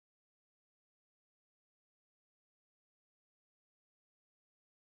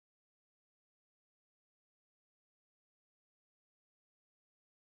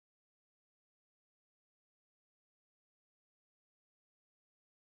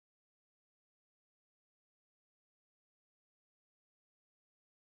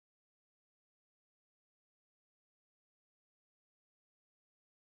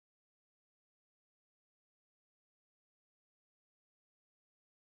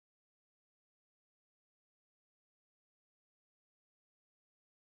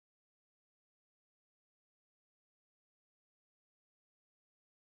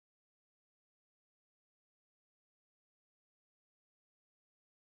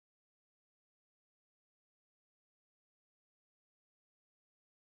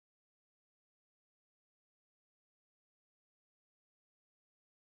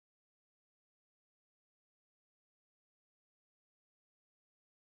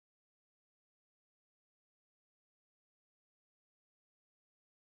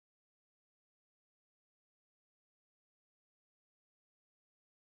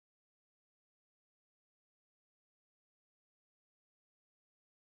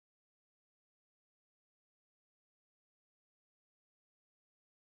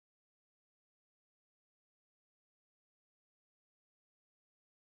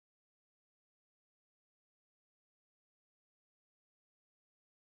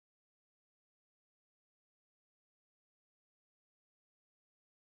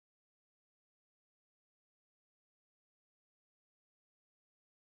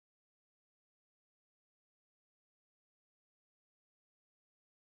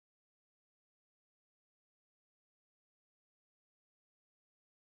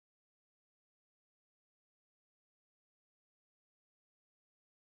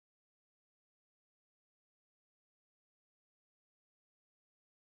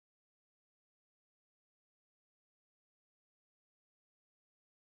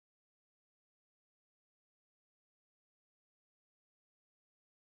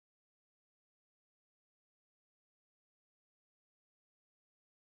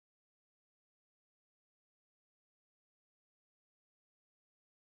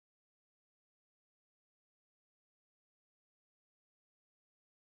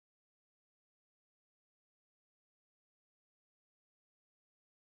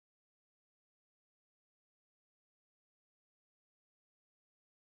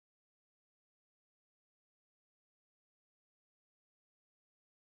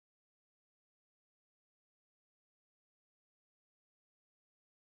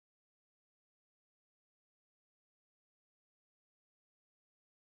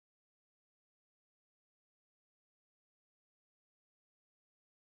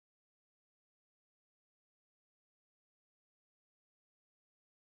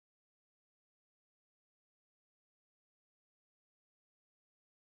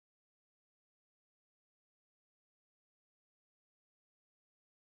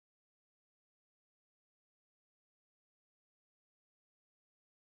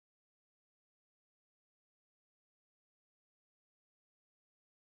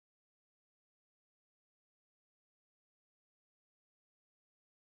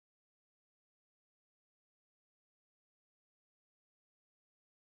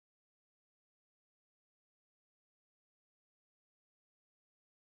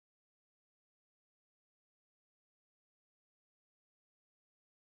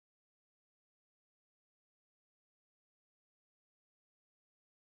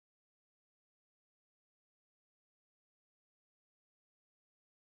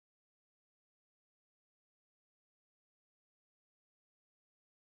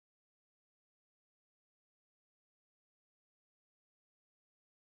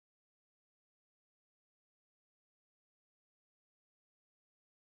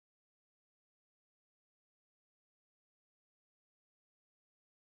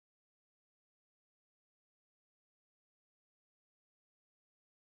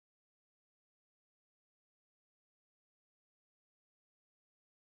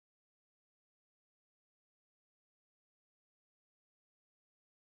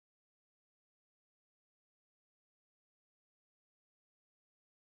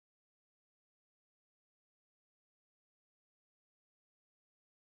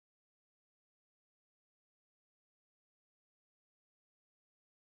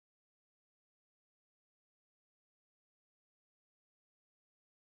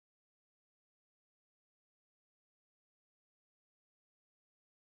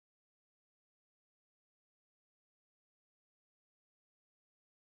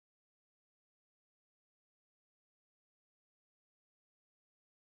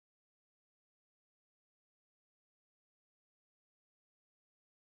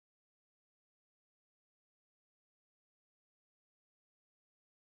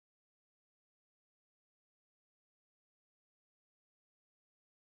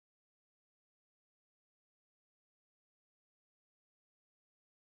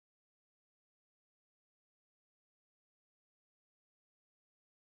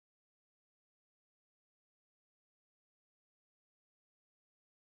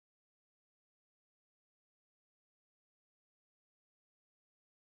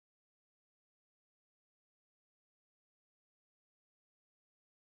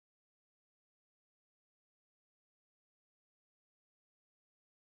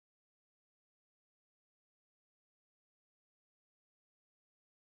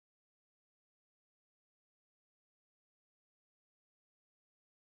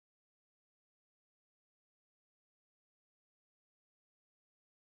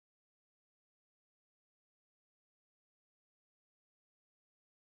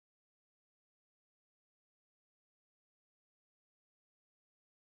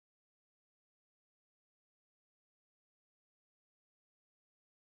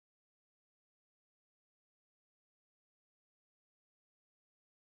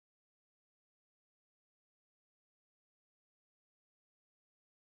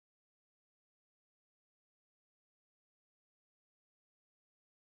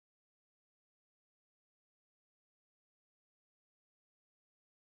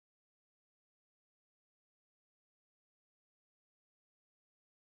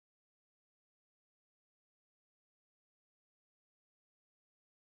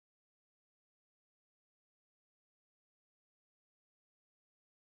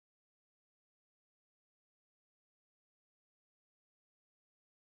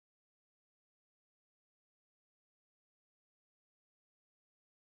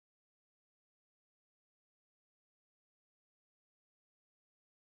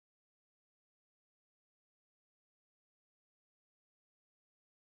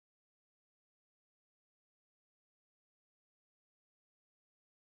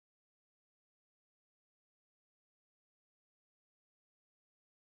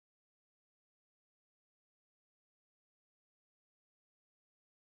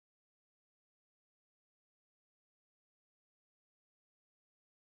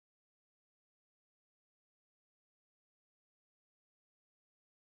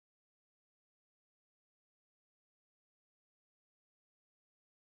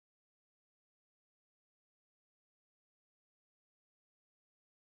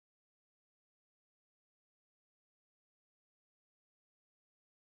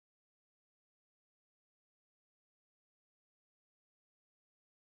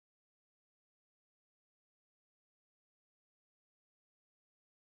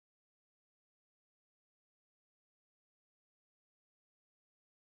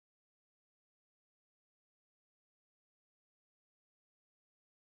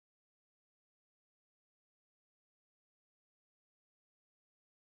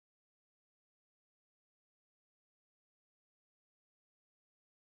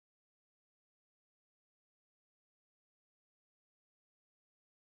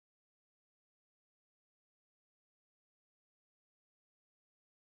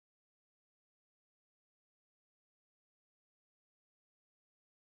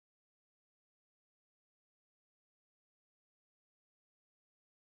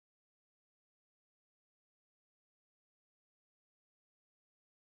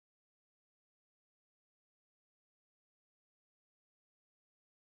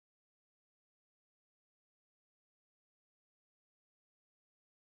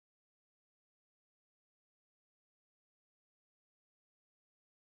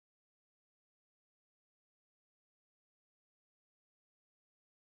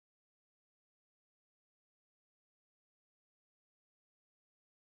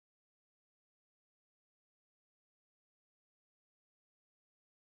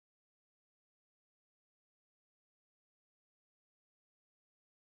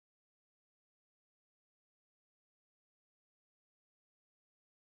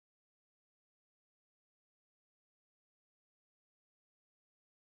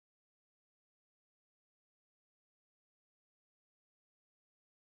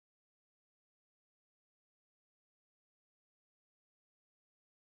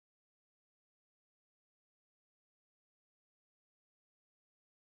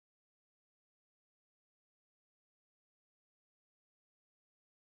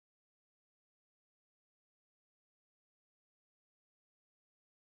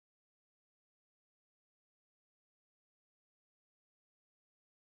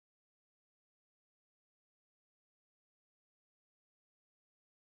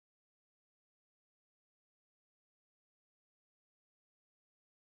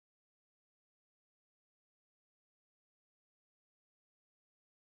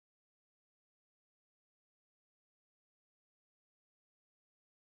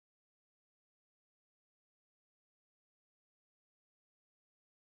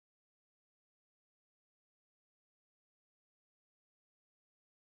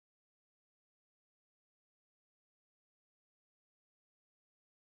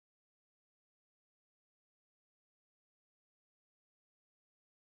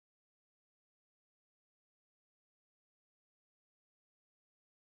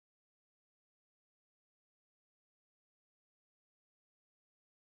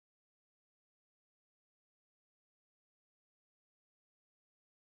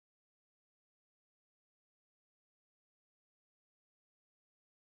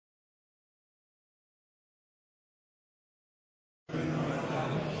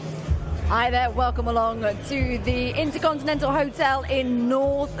Hi there, welcome along to the Intercontinental Hotel in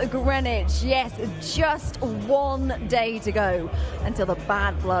North Greenwich. Yes, just 1 day to go until the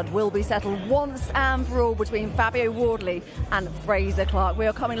bad blood will be settled once and for all between Fabio Wardley and Frazer Clarke. We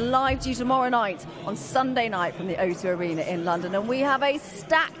are coming live to you tomorrow night on Sunday night from the O2 Arena in London, and we have a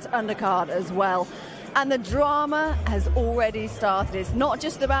stacked undercard as well. And the drama has already started. It's not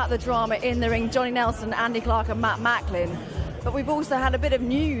just about the drama in the ring, Johnny Nelson, Andy Clark and Matt Macklin, but we've also had a bit of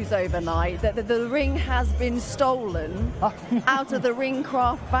news overnight that the ring has been stolen out of the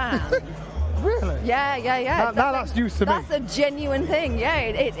Ringcraft van. Really? Yeah. Now that's news to me. That's a genuine thing. Yeah,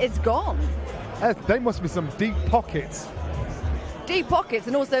 it's gone. There must be some deep pockets. Deep pockets,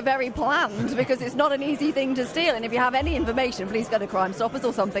 and also very planned, because it's not an easy thing to steal. And if you have any information, please go to Crime Stoppers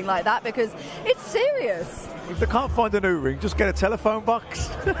or something like that, because it's serious. If they can't find a new ring, just get a telephone box.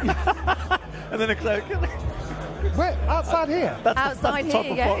 And then a cloak. Where? Outside here? Outside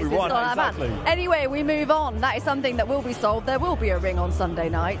here, yeah. It's not that bad. Anyway, we move on. That is something that will be solved. There will be a ring on Sunday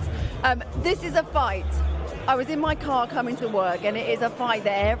night. This is a fight. I was in my car coming to work, and it is a fight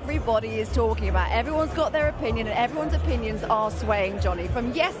that everybody is talking about. Everyone's got their opinion, and everyone's opinions are swaying, Johnny.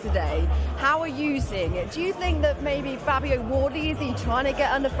 From yesterday, how are you seeing it? Do you think that maybe Fabio Wardley, is he trying to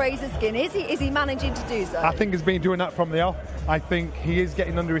get under Frazer's skin? Is he managing to do so? I think he's been doing that from the off. I think he is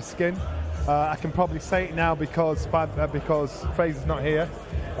getting under his skin. I can probably say it now because Frazer's not here.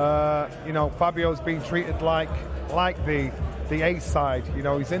 Fabio's being treated like the A side.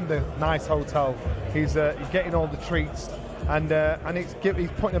 He's in the nice hotel. He's getting all the treats, and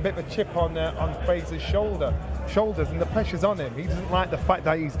he's putting a bit of a chip on Frazer's shoulders, and the pressure's on him. He doesn't like the fact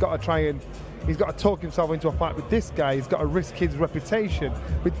that he's got to talk himself into a fight with this guy. He's got to risk his reputation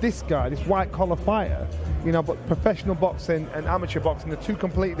with this guy, this white collar fighter. But professional boxing and amateur boxing are two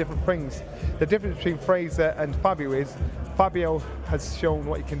completely different things. The difference between Frazer and Fabio is Fabio has shown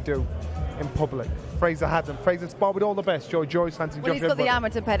what he can do in public. Frazer hasn't. Frazer sparred with all the best. Joe Joyce, Anthony Well, he's got the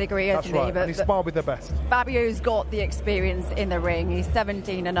amateur pedigree, hasn't he? That's right, and he sparred with the best. Fabio's got the experience in the ring. He's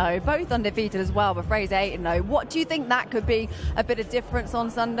 17-0, both undefeated as well, but Frazer 8-0. What do you think that could be a bit of difference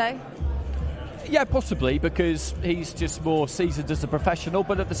on Sunday? Yeah, possibly, because he's just more seasoned as a professional,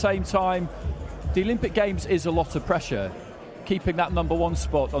 but at the same time, the Olympic Games is a lot of pressure. Keeping that #1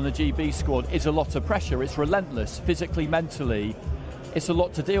 spot on the GB squad is a lot of pressure. It's relentless, physically, mentally. It's a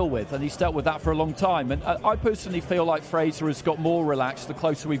lot to deal with, and he's dealt with that for a long time. And I personally feel like Frazer has got more relaxed the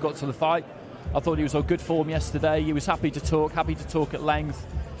closer we've got to the fight. I thought he was on good form yesterday. He was happy to talk at length.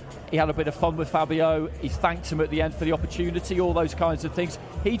 He had a bit of fun with Fabio. He thanked him at the end for the opportunity, all those kinds of things.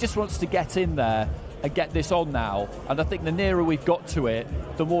 He just wants to get in there and get this on now. And I think the nearer we've got to it,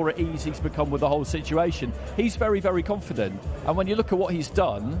 the more at ease he's become with the whole situation. He's very, very confident. And when you look at what he's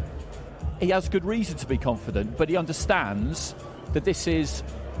done, he has good reason to be confident, but he understands that this is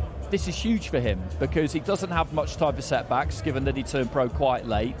huge for him, because he doesn't have much time for setbacks, given that he turned pro quite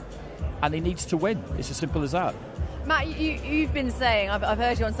late, and he needs to win. It's as simple as that. Matt, you've been saying, I've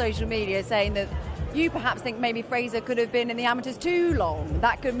heard you on social media saying that you perhaps think maybe Frazer could have been in the amateurs too long.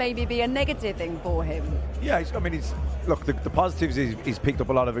 That could maybe be a negative thing for him. Yeah, look, the positives is he's picked up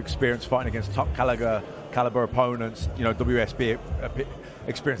a lot of experience fighting against top caliber opponents. WSB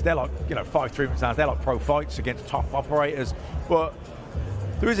experience. They're like 5-3 minutes now. They're like pro fights against top operators. But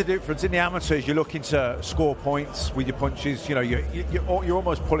there is a difference. In the amateurs, you're looking to score points with your punches. You're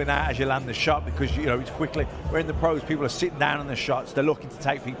almost pulling out as you land the shot, because it's quickly. Where in the pros, people are sitting down on the shots. They're looking to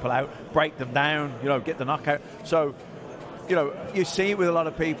take people out, break them down, get the knockout. So, you see it with a lot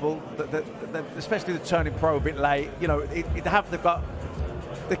of people, that especially the turning pro a bit late.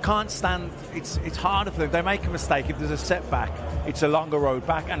 They can't stand. It's harder for them. They make a mistake. If there's a setback, it's a longer road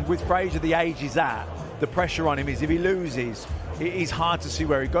back. And with Frazer, the age he's at, the pressure on him is, if he loses, it's hard to see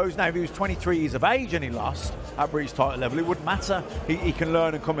where he goes. Now, if he was 23 years of age and he lost at British title level, it wouldn't matter. He can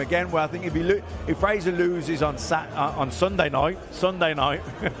learn and come again. Well, I think if Frazer loses on Sunday night,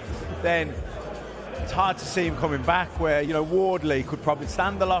 then it's hard to see him coming back. Where Wardley could probably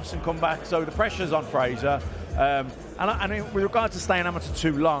stand the loss and come back. So the pressure's on Frazer. And with regard to staying amateur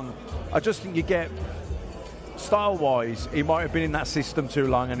too long, I just think you get, style-wise, he might have been in that system too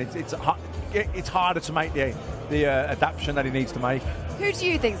long, and it's harder to make the adaptation that he needs to make. Who do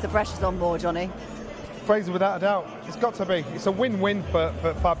you think's the pressure's on more, Johnny? Frazer, without a doubt. It's got to be. It's a win-win for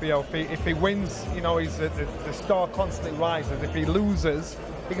Fabio. If he wins, the star constantly rises. If he loses,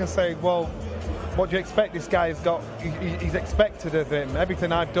 he can say, well, what do you expect? This guy has got, he's expected of him.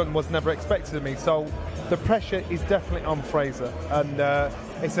 Everything I've done was never expected of me. So the pressure is definitely on Frazer. And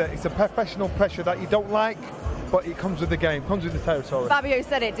it's a professional pressure that you don't like, but it comes with the game, comes with the territory. Fabio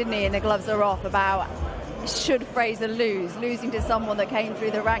said it, didn't he, and the gloves are off, about should Frazer losing to someone that came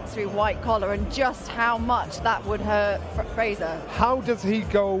through the ranks through white collar, and just how much that would hurt Frazer. How does he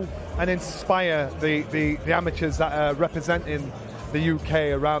go and inspire the amateurs that are representing the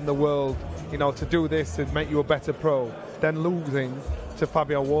UK around the world, you know, to do this and make you a better pro, then losing to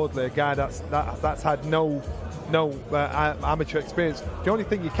Fabio Wardley, a guy that's had no amateur experience? The only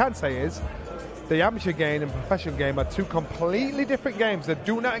thing you can say is the amateur game and professional game are two completely different games that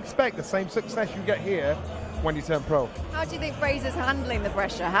do not expect the same success you get here when you turn pro. How do you think Frazer's handling the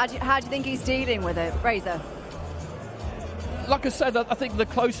pressure? How do you think he's dealing with it, Frazer? Like I said, I think the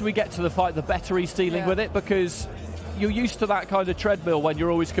closer we get to the fight, the better he's dealing with it, because you're used to that kind of treadmill when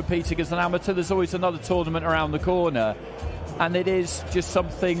you're always competing as an amateur. There's always another tournament around the corner, and it is just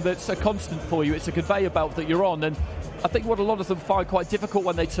something that's a constant for you. It's a conveyor belt that you're on, and I think what a lot of them find quite difficult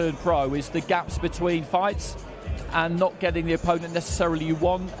when they turn pro is the gaps between fights and not getting the opponent necessarily you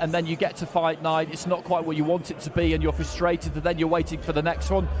want, and then you get to fight night, it's not quite what you want it to be, and you're frustrated, and then you're waiting for the next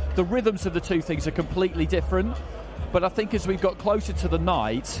one. The rhythms of the two things are completely different, but I think as we've got closer to the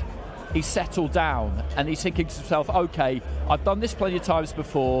night, he's settled down and he's thinking to himself, okay, I've done this plenty of times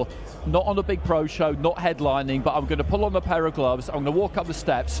before, not on a big pro show, not headlining, but I'm going to pull on a pair of gloves, I'm going to walk up the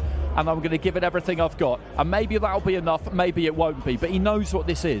steps, and I'm going to give it everything I've got. And maybe that'll be enough, maybe it won't be, but he knows what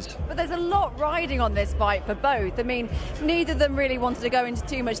this is. But there's a lot riding on this fight for both. I mean, neither of them really wanted to go into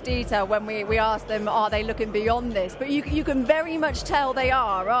too much detail when we asked them, are they looking beyond this? But you can very much tell they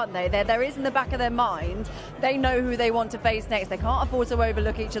are, aren't they? There is in the back of their mind, they know who they want to face next. They can't afford to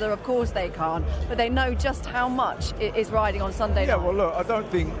overlook each other, of course they can't, but they know just how much is riding on Sunday night. Yeah, well, look, I don't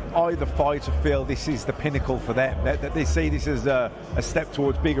think either fighter feel this is the pinnacle for them. That they see this as a step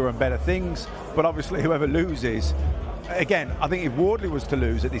towards bigger and better things. But obviously, whoever loses, again, I think if Wardley was to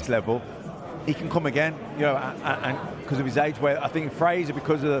lose at this level, he can come again, you know, and because of his age. Where I think Frazer,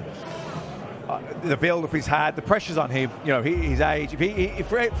 because of the build-up he's had, the pressure's on him, you know, his age. If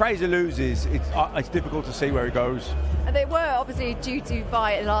Frazer loses, it's difficult to see where he goes. They were obviously due to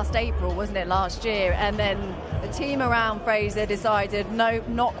fight last April, wasn't it, last year? And then the team around Frazer decided, no,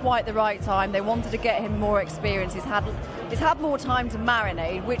 not quite the right time. They wanted to get him more experience. He's had more time to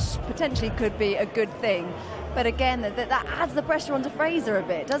marinate, which potentially could be a good thing. But again, that adds the pressure onto Frazer a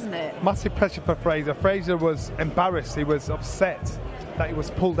bit, doesn't it? Massive pressure for Frazer. Frazer was embarrassed. He was upset that he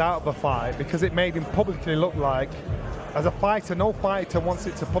was pulled out of the fight because it made him publicly look like, as a fighter, no fighter wants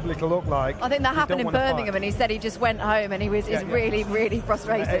it to publicly look like. I think that happened in Birmingham, and he said he just went home and he's really, really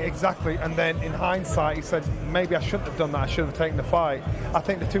frustrated. Exactly, and then in hindsight, he said, maybe I shouldn't have done that, I should have taken the fight. I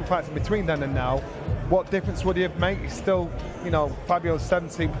think the two fights in between then and now, what difference would he have made? He's still, you know, Fabio's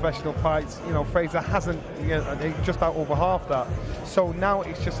 17 professional fights, you know, Frazer hasn't, you know, he's just out over half that. So now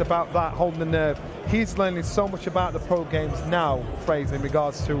it's just about that, holding the nerve. He's learning so much about the pro games now, Frazer, in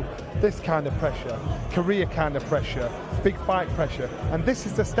regards to this kind of pressure, career kind of pressure, big fight pressure. And this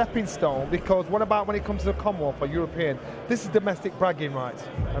is the stepping stone, because what about when it comes to the Commonwealth or European? This is domestic bragging rights,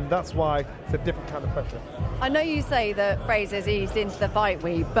 and that's why it's a different kind of pressure. I know you say that Frazer's eased into the fight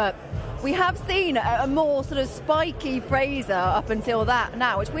week, but we have seen a more sort of spiky Frazer up until that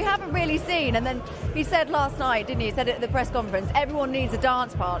now, which we haven't really seen. And then he said last night, didn't he? He said at the press conference, everyone needs a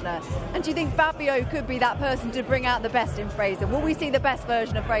dance partner. And do you think Fabio could be that person to bring out the best in Frazer? Will we see the best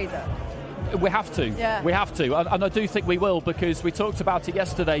version of Frazer? We have to. Yeah. We have to. And I do think we will, because we talked about it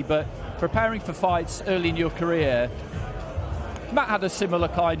yesterday, but preparing for fights early in your career, Matt had a similar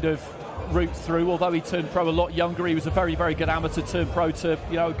kind of route through, although he turned pro a lot younger. He was a very, very good amateur, turned pro to,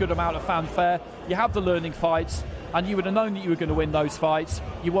 you know, a good amount of fanfare. You have the learning fights, and you would have known that you were going to win those fights.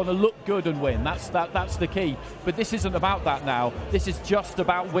 You want to look good and win. That's the key. But this isn't about that now. This is just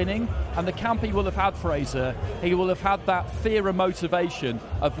about winning. And the camp he will have had, Frazer, he will have had that fear and motivation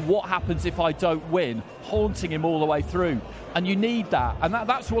of what happens if I don't win, haunting him all the way through. And you need that. And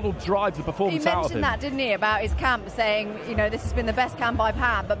that's what will drive the performance out of him. He mentioned that, didn't he, about his camp, saying, you know, this has been the best camp I've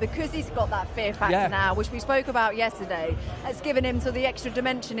had, but because he's got that fear factor now, which we spoke about yesterday, it's given him the extra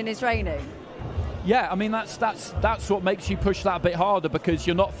dimension in his training. Yeah, I mean, that's what makes you push that a bit harder, because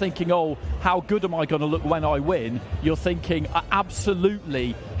you're not thinking, oh, how good am I going to look when I win? You're thinking, I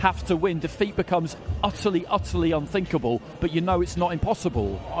absolutely have to win. Defeat becomes utterly, utterly unthinkable, but you know it's not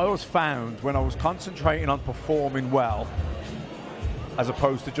impossible. I always found when I was concentrating on performing well, as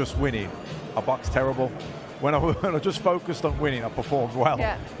opposed to just winning, I boxed terrible. When I just focused on winning, I performed well.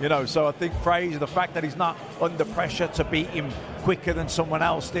 Yeah. You know, so I think Frazer, the fact that he's not under pressure to beat him quicker than someone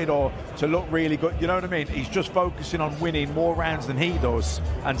else did or to look really good, you know what I mean? He's just focusing on winning more rounds than he does,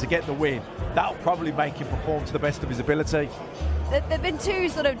 and to get the win, that'll probably make him perform to the best of his ability. There've been two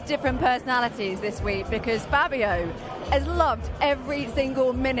sort of different personalities this week, because Fabio has loved every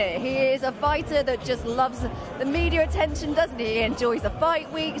single minute. He is a fighter that just loves the media attention, doesn't he? He enjoys the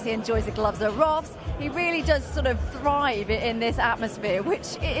fight weeks, he enjoys the gloves are offs. He really does sort of thrive in this atmosphere,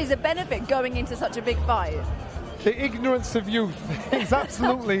 which is a benefit going into such a big fight. The ignorance of youth is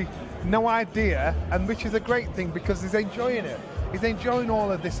absolutely no idea, and which is a great thing because he's enjoying it. He's enjoying all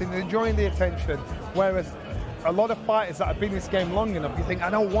of this and enjoying the attention, whereas a lot of fighters that have been in this game long enough, you think,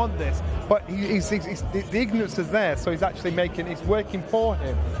 I don't want this, but the ignorance is there, so he's actually it's working for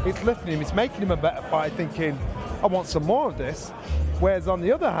him, it's lifting him, it's making him a better fighter, thinking, I want some more of this. Whereas on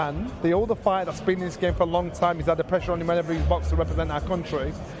the other hand, the older fighter that's been in this game for a long time, he's had the pressure on him whenever he's boxed to represent our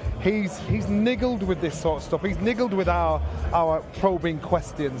country, he's niggled with this sort of stuff. He's niggled with our probing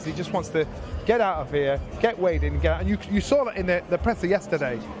questions. He just wants to get out of here, get weighed in, get out. And you saw that in the presser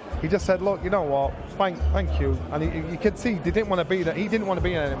yesterday. He just said, look, you know what, thank you. And you could see he didn't want to be there. He didn't want to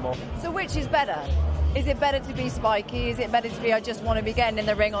be there anymore. So which is better? Is it better to be spiky? Is it better to be, I just want to be getting in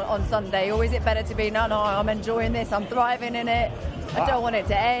the ring on Sunday? Or is it better to be, no, I'm enjoying this, I'm thriving in it, I don't want it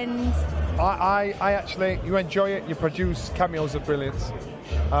to end? I actually, you enjoy it, you produce cameos of brilliance.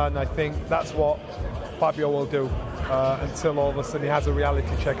 And I think that's what Fabio will do until all of a sudden he has a reality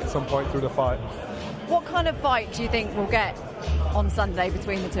check at some point through the fight. What kind of fight do you think we'll get on Sunday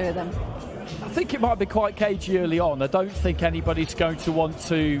between the two of them? I think it might be quite cagey early on. I don't think anybody's going to want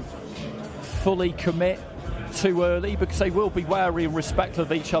to fully commit too early, because they will be wary and respectful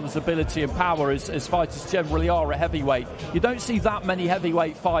of each other's ability and power, as fighters generally are at heavyweight. You don't see that many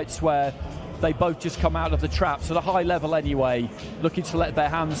heavyweight fights where they both just come out of the traps at a high level anyway, looking to let their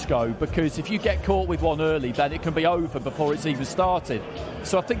hands go, because if you get caught with one early, then it can be over before it's even started.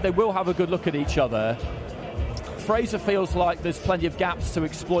 So I think they will have a good look at each other. Frazer feels like there's plenty of gaps to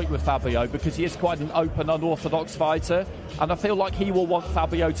exploit with Fabio, because he is quite an open, unorthodox fighter, and I feel like he will want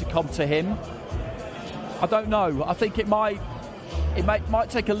Fabio to come to him. I don't know. I think it might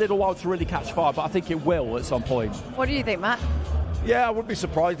take a little while to really catch fire, but I think it will at some point. What do you think, Matt? Yeah, I wouldn't be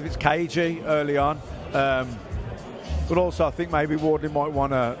surprised if it's cagey early on. But also I think maybe Wardley might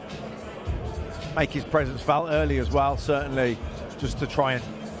want to make his presence felt early as well, certainly, just to try and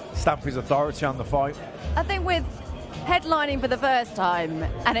stamp his authority on the fight. I think with headlining for the first time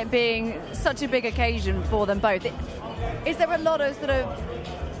and it being such a big occasion for them both, is there a lot of sort of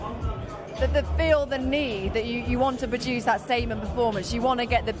the feel the need that you want to produce that statement performance, you want to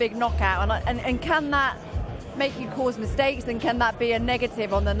get the big knockout, and can that make you cause mistakes, and can that be a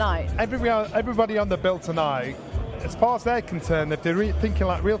negative on the night? Everybody on the bill tonight, as far as they're concerned, if they're thinking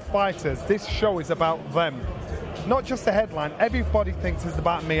like real fighters, this show is about them. Not just the headline. Everybody thinks it's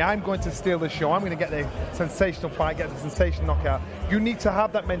about me. I'm going to steal the show. I'm going to get the sensational fight, get the sensational knockout. You need to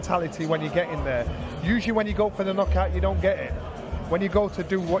have that mentality when you get in there. Usually when you go for the knockout, you don't get it. When you go to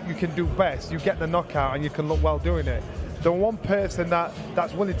do what you can do best, you get the knockout and you can look well doing it. The one person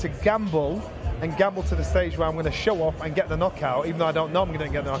that's willing to gamble to the stage where I'm going to show off and get the knockout, even though I don't know I'm going to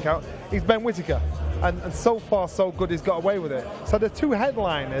get the knockout, is Ben Whittaker. And so far, so good, he's got away with it. So the two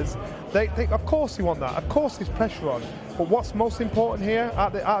headliners, they of course you want that. Of course there's pressure on. But what's most important here,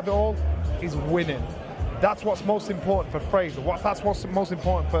 out of it all, is winning. That's what's most important for Frazer. That's what's most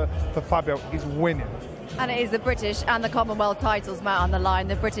important for Fabio, is winning. And it is the British and the Commonwealth titles, Matt, on the line.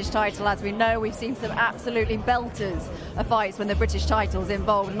 The British title, as we know, we've seen some absolutely belters of fights when the British title's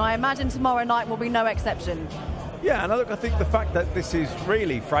involved. And I imagine tomorrow night will be no exception. Yeah, and look, I think the fact that this is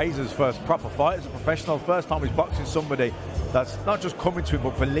really Frazer's first proper fight as a professional, first time he's boxing somebody that's not just coming to him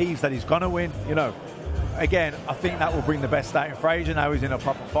but believes that he's going to win, you know. Again, I think that will bring the best out in Frazer. Now he's in a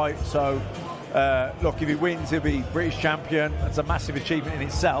proper fight. So, look, if he wins, he'll be British champion. That's a massive achievement in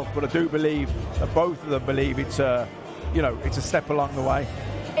itself, but I do believe that both of them believe it's a step along the way.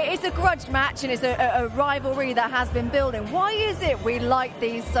 It's a grudge match, and it's a rivalry that has been building. Why is it we like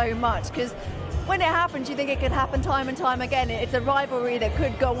these so much? Because when it happens, you think it could happen time and time again. It's a rivalry that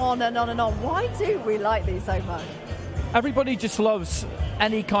could go on and on and on. Why do we like these so much? Everybody just loves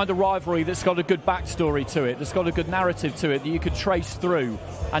any kind of rivalry that's got a good backstory to it, that's got a good narrative to it that you can trace through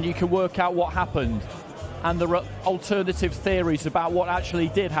and you can work out what happened. And there are alternative theories about what actually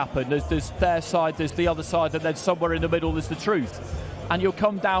did happen. There's their side, there's the other side, and then somewhere in the middle there's the truth. And you'll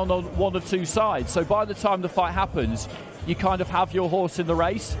come down on one of two sides. So by the time the fight happens, you kind of have your horse in the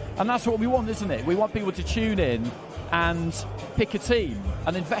race. And that's what we want, isn't it? We want people to tune in and pick a team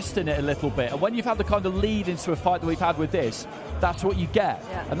and invest in it a little bit. And when you've had the kind of lead into a fight that we've had with this, that's what you get.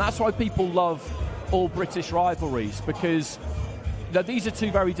 Yeah. And that's why people love all British rivalries, because these are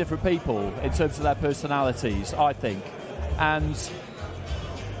two very different people in terms of their personalities, I think. And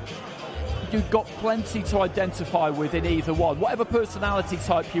you've got plenty to identify with in either one. Whatever personality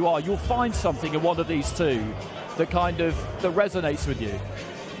type you are, you'll find something in one of these two that that resonates with you.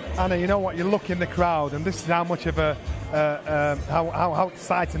 Anna, you know what? You look in the crowd, and this is how much of a how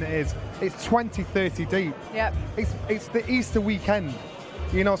exciting it is. It's 20, 30 deep. Yep. It's the Easter weekend.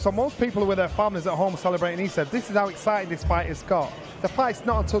 You know, so most people are with their families at home celebrating Easter. This is how exciting this fight has got. The fight's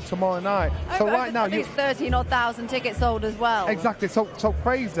not until tomorrow night. So right now, it's 13,000 tickets sold as well. Exactly. So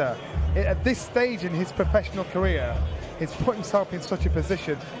Frazer, at this stage in his professional career, has put himself in such a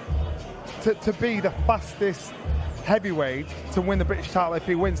position to be the fastest heavyweight to win the British title if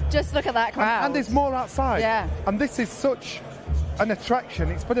he wins. Just look at that crowd. And there's more outside. Yeah. And this is such an attraction.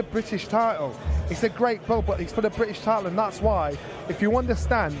 It's for the British title. It's a great build, but it's for the British title, and that's why, if you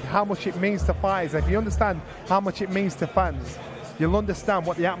understand how much it means to fighters, if you understand how much it means to fans, you'll understand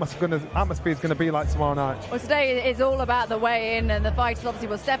what the atmosphere is going to be like tomorrow night. Well, today is all about the weigh-in, and the fighters obviously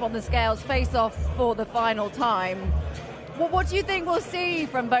will step on the scales, face off for the final time. Well, what do you think we'll see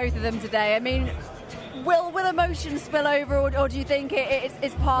from both of them today? I mean, will emotion spill over, or do you think it's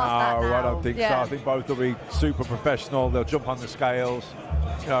past that now? No, I don't think so. I think both will be super professional. They'll jump on the scales.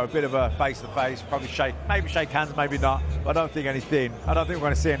 You know, a bit of a face-to-face, probably shake hands, maybe not. But I don't think we're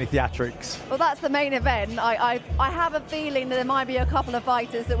going to see any theatrics. Well, that's the main event. I have a feeling that there might be a couple of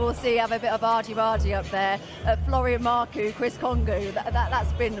fighters that we'll see have a bit of argy-bargy up there. Florian Marku, Chris Kongo,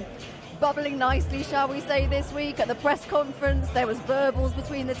 that's been bubbling nicely, shall we say, this week. At the press conference, there was verbals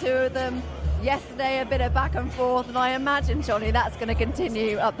between the two of them. Yesterday, a bit of back and forth, and I imagine, Johnny, that's going to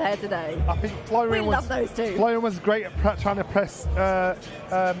continue up there today. I think Florian love those two. Florian was great at trying to press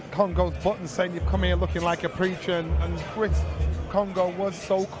Kongo's button, saying, "You've come here looking like a preacher," and Chris Kongo was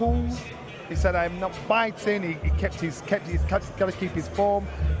so cool. He said, "I'm not biting." He got to keep his form.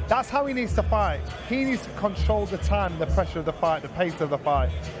 That's how he needs to fight. He needs to control the time, the pressure of the fight, the pace of the fight.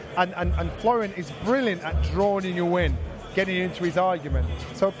 And Florian is brilliant at drawing you in, getting into his argument.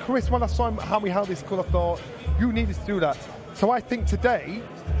 So Chris, when I saw him, how he held his cool, I thought, you needed to do that. So I think today,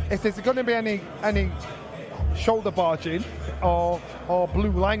 if there's going to be any shoulder barging or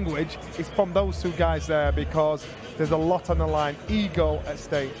blue language, it's from those two guys there, because there's a lot on the line, ego at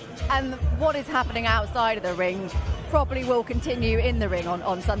stake. And what is happening outside of the ring probably will continue in the ring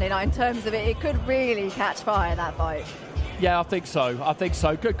on Sunday night. In terms of it could really catch fire, that fight. Yeah, I think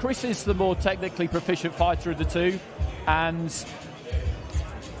so. Good. Chris is the more technically proficient fighter of the two, and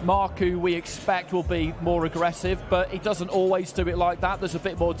Marku, we expect, will be more aggressive, but he doesn't always do it like that. There's a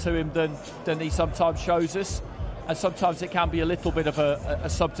bit more to him than he sometimes shows us, and sometimes it can be a little bit of a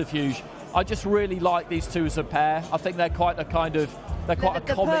subterfuge. I just really like these two as a pair. I think they're quite a comic. The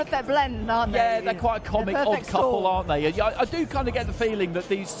perfect blend, aren't they? Yeah, they're quite a comic odd couple, aren't they? I do kind of get the feeling that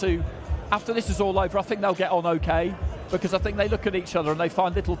these two, after this is all over, I think they'll get on okay, because I think they look at each other and they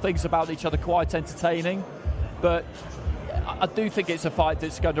find little things about each other quite entertaining. But I do think it's a fight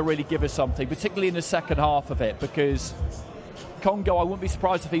that's going to really give us something, particularly in the second half of it, because Kongo, I wouldn't be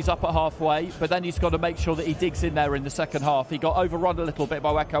surprised if he's up at halfway, but then he's got to make sure that he digs in there in the second half. He got overrun a little bit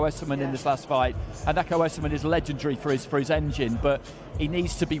by Eko Esserman in this last fight, and Eko Esserman is legendary for his engine, but he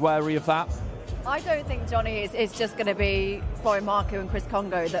needs to be wary of that. I don't think, Johnny, it's just going to be Florian Marku and Chris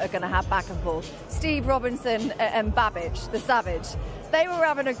Kongo that are going to have back and forth. Steve Robinson and Babbage, the Savage, they were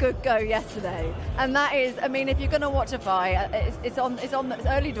having a good go yesterday. And that is, I mean, if you're going to watch a fight, it's on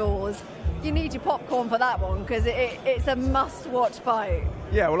the early doors. You need your popcorn for that one, because it's a must-watch fight.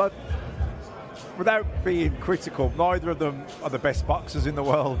 Yeah, well, without being critical, neither of them are the best boxers in the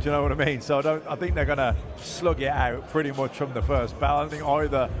world, do you know what I mean? So I think they're going to slug it out pretty much from the first bell. I don't think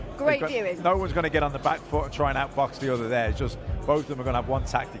either... Great viewing. No one's going to get on the back foot and try and outbox the other there. It's just both of them are going to have one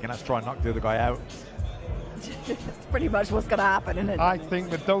tactic, and that's try and knock the other guy out. That's pretty much what's going to happen, isn't it? I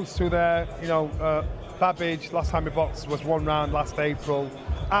think with those two there, Babbage, last time he boxed was one round last April.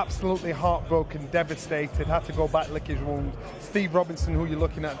 Absolutely heartbroken, devastated, had to go back, lick his wounds. Steve Robinson, who you're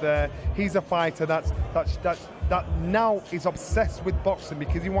looking at there, he's a fighter that now is obsessed with boxing,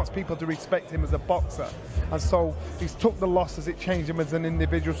 because he wants people to respect him as a boxer. And so he's took the losses, it changed him as an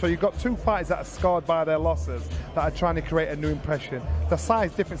individual. So you've got two fighters that are scarred by their losses, that are trying to create a new impression. The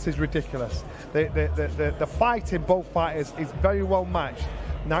size difference is ridiculous. The fight in both fighters is very well matched.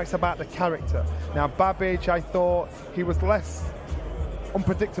 Now it's about the character. Now Babbage, I thought he was less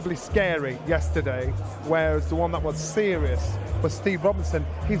unpredictably scary yesterday, whereas the one that was serious was Steve Robinson.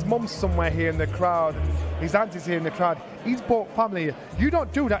 His mum's somewhere here in the crowd, his auntie's here in the crowd. He's brought family here. You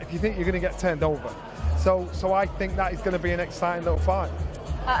don't do that if you think you're going to get turned over. So I think that is going to be an exciting little fight.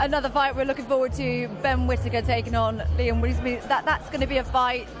 Another fight we're looking forward to, Ben Whittaker taking on Liam Williams. That's going to be a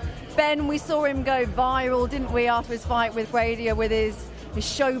fight. Ben, we saw him go viral, didn't we, after his fight with Brady, with his his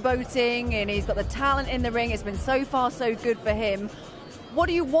showboating, and he's got the talent in the ring. It's been so far so good for him. What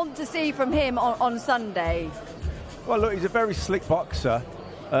do you want to see from him on Sunday? Well, look, he's a very slick boxer,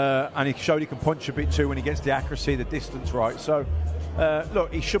 and he showed he can punch a bit too when he gets the accuracy, the distance right. So,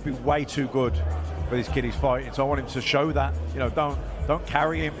 look, he should be way too good for this kid he's fighting. So I want him to show that. You know, don't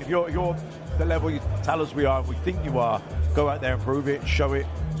carry him. If you're the level you tell us we are, we think you are, go out there and prove it, show it.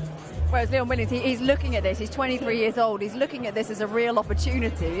 Whereas Leon Williams, he's looking at this, he's 23 years old, he's looking at this as a real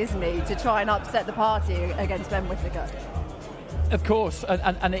opportunity, isn't he, to try and upset the party against Ben Whittaker. Of course,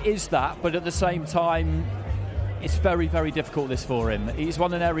 and it is that, but at the same time, it's very, very difficult this for him. He's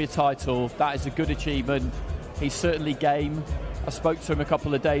won an area title, that is a good achievement. He's certainly game. I spoke to him a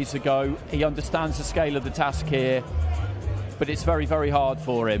couple of days ago. He understands the scale of the task here, but it's very, very hard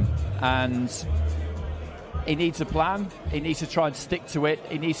for him. And he needs a plan. He needs to try and stick to it.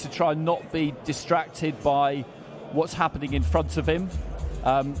 He needs to try and not be distracted by what's happening in front of him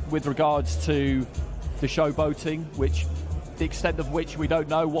with regards to the showboating, which the extent of which we don't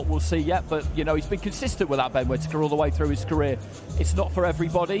know what we'll see yet. But, you know, he's been consistent with that, Ben Whittaker, all the way through his career. It's not for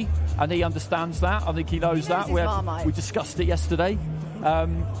everybody, and he understands that. I think he knows that. We discussed it yesterday.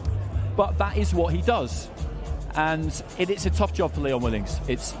 But that is what he does. And it's a tough job for Leon Williams.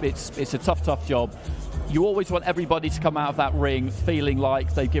 It's a tough job. You always want everybody to come out of that ring feeling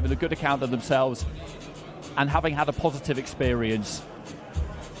like they've given a good account of themselves and having had a positive experience.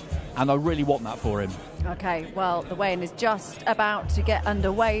 And I really want that for him. Okay, well, the weigh-in is just about to get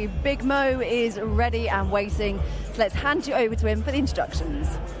underway. Big Mo is ready and waiting. So let's hand you over to him for the introductions.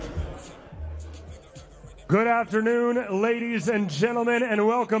 Good afternoon, ladies and gentlemen, and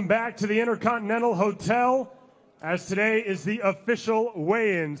welcome back to the Intercontinental Hotel, as today is the official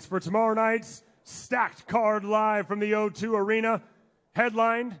weigh-ins for tomorrow night's stacked card live from the O2 Arena,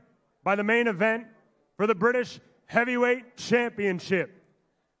 headlined by the main event for the British Heavyweight Championship.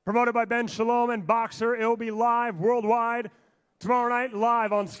 Promoted by Ben Shalom and Boxer, it will be live worldwide tomorrow night,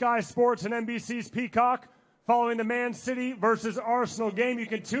 live on Sky Sports and NBC's Peacock, following the Man City versus Arsenal game. You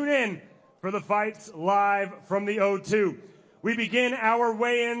can tune in for the fights live from the O2. We begin our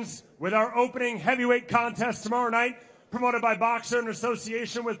weigh-ins with our opening heavyweight contest tomorrow night, promoted by Boxer in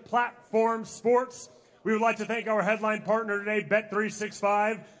association with Platform Sports. We would like to thank our headline partner today,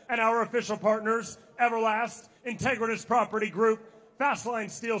 Bet365, and our official partners, Everlast, Integritas Property Group, Fastline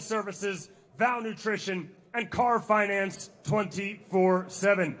Steel Services, Vow Nutrition, and Car Finance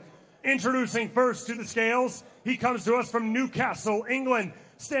 24/7. Introducing first to the scales, he comes to us from Newcastle, England,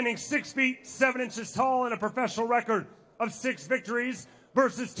 standing 6 feet 7 inches tall and a professional record of 6 victories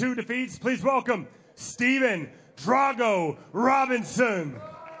versus 2 defeats. Please welcome Stephen Drago Robinson.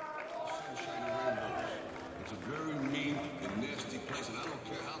 It's a very mean and nasty place, and I don't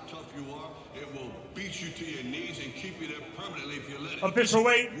care how tough you are, it will beat you to your knees and keep you there permanently if you let it. Official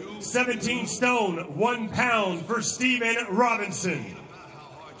weight, 17 stone, 1 pound for Stephen Robinson.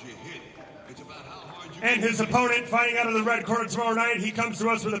 And his opponent, fighting out of the red corner tomorrow night, he comes to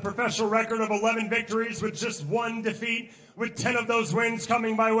us with a professional record of 11 victories with just 1 defeat, with 10 of those wins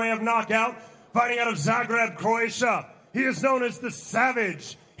coming by way of knockout. Fighting out of Zagreb, Croatia, he is known as the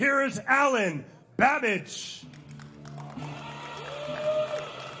Savage. Here is Alan Babic.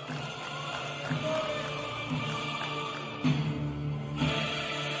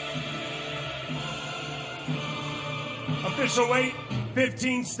 Official weight,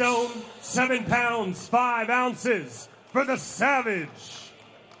 15 stone, 7 pounds, 5 ounces for the Savage.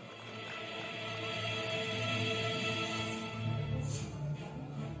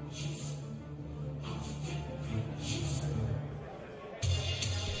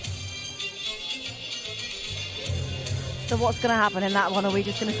 So what's going to happen in that one? Are we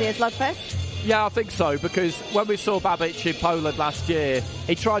just going to see a slugfest? Yeah, I think so, because when we saw Babic in Poland last year,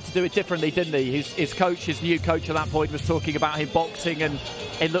 he tried to do it differently, didn't he? His coach, his new coach at that point, was talking about him boxing, and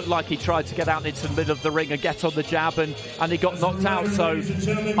it looked like he tried to get out into the middle of the ring and get on the jab, and he got knocked out. So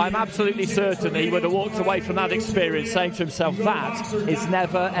I'm absolutely certain he would have walked away from that experience saying to himself, that is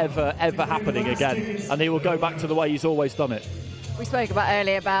never, ever, ever happening again. And he will go back to the way he's always done it. We spoke about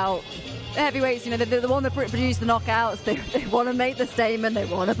earlier about the heavyweights, you know, they're the one that produce the knockouts. They want to make the statement, they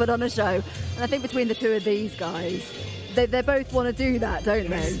want to put on a show. And I think between the two of these guys, they both want to do that, don't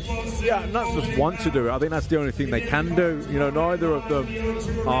they? Yeah, not just want to do it. I think that's the only thing they can do. You know, neither of them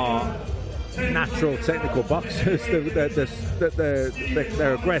are natural technical boxers.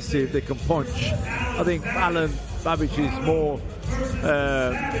 They're aggressive, they can punch. I think Alan Babic is more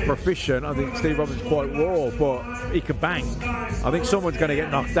proficient. I think Steve Robinson's quite raw, but he can bang. I think someone's going to get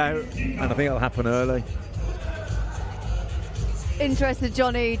knocked out, and I think it'll happen early. Interested,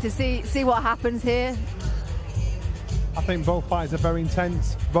 Johnny, to see what happens here. I think both fighters are very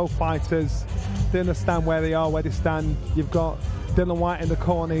intense. Both fighters, they understand where they are, where they stand. You've got Dylan White in the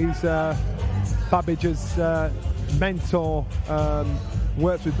corner. He's Babbage's mentor,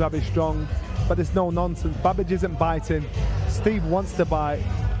 works with Babbage strong, but there's no nonsense. Babbage isn't biting. Steve wants to bite,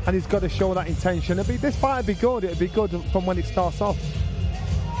 and he's got to show that intention. This fight would be good. It'd be good from when it starts off.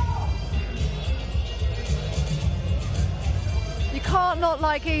 You can't not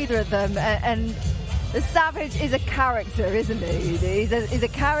like either of them, and the Savage is a character, isn't he? He's a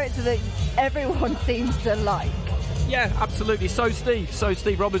character that everyone seems to like. Yeah, absolutely. So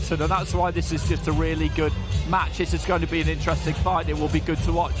Steve Robinson, and that's why this is just a really good match. This is going to be an interesting fight. It will be good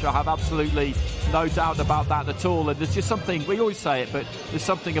to watch. I have absolutely no doubt about that at all. And there's just something, we always say it, but there's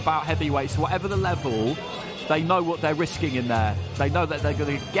something about heavyweights. Whatever the level, they know what they're risking in there. They know that they're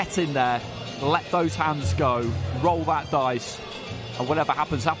going to get in there, let those hands go, roll that dice, and whatever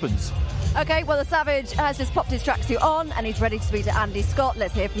happens, happens. Okay, well, the Savage has just popped his tracksuit on and he's ready to speak to Andy Scott.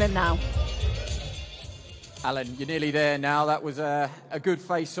 Let's hear from him now. Alan, you're nearly there now. That was a good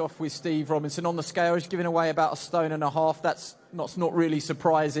face-off with Steve Robinson. On the scale, he's giving away about 1.5 stone. That's not really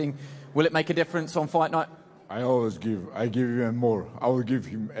surprising. Will it make a difference on fight night? I give him more. I will give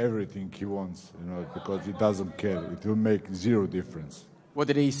him everything he wants, because he doesn't care. It will make zero difference. What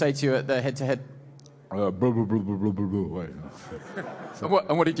did he say to you at the head-to-head? Blah, blah, blah, blah, blah, blah, blah.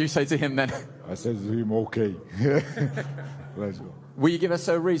 And what did you say to him then? I said to him, okay. Let's go. Will you give us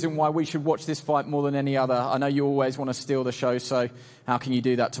a reason why we should watch this fight more than any other? I know you always want to steal the show, so how can you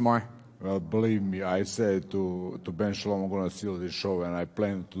do that tomorrow? Well, believe me, I said to Ben Shalom, I'm going to steal this show, and I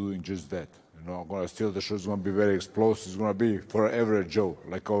plan to doing just that. I'm going to steal the show. It's going to be very explosive. It's going to be for average Joe,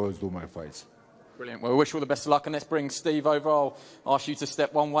 like I always do my fights. Brilliant. Well, we wish you all the best of luck, and let's bring Steve over. I'll ask you to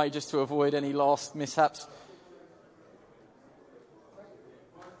step one way just to avoid any last mishaps.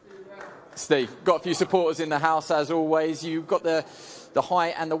 Steve, got a few supporters in the house as always. You've got the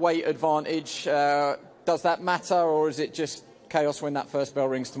height and the weight advantage. Does that matter, or is it just chaos when that first bell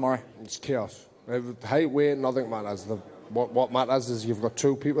rings tomorrow? It's chaos. Height, weight, nothing matters. What matters is you've got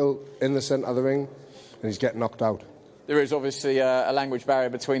two people in the centre of the ring, and he's getting knocked out. There is obviously a language barrier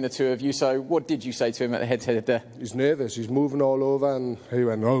between the two of you, so what did you say to him at the head-to-head there? He's nervous. He's moving all over, and he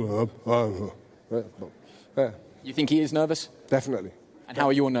went, yeah. You think he is nervous? Definitely. And how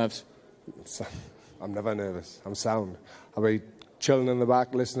are your nerves? I'm never nervous. I'm sound. I'll be chilling in the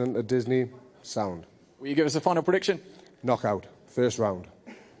back, listening to Disney. Sound. Will you give us a final prediction? Knockout. First round.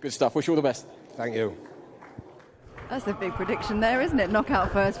 Good stuff. Wish you all the best. Thank you. That's a big prediction there, isn't it?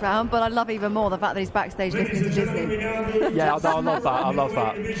 Knockout first round, but I love even more the fact that he's backstage listening to Disney. Yeah, I love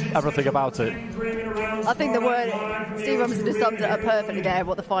that. Everything about it. I think the word Steve Robinson has summed it up perfectly there,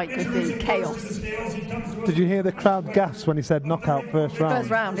 what the fight could be. Chaos. Did you hear the crowd gasp when he said knockout first round? First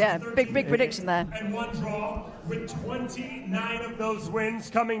round, yeah. Big prediction there. And one draw with 29 of those wins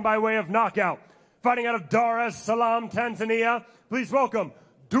coming by way of knockout. Fighting out of Dar es Salaam, Tanzania, please welcome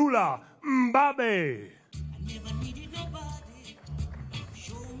Dula Mbabe.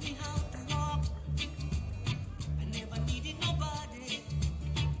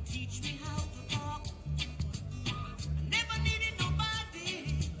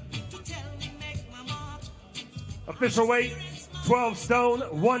 Official weight, 12 stone,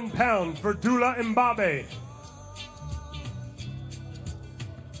 1 pound for Dula Mbabe.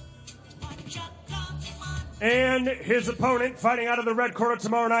 And his opponent, fighting out of the red corner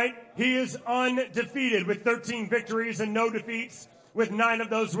tomorrow night, he is undefeated with 13 victories and no defeats, with 9 of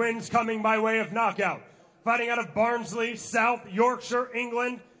those wins coming by way of knockout. Fighting out of Barnsley, South Yorkshire,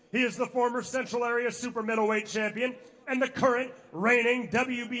 England, he is the former Central Area Super Middleweight Champion and the current reigning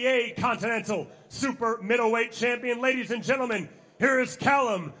WBA Continental Super Middleweight Champion. Ladies and gentlemen, here is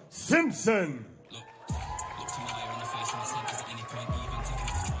Callum Simpson.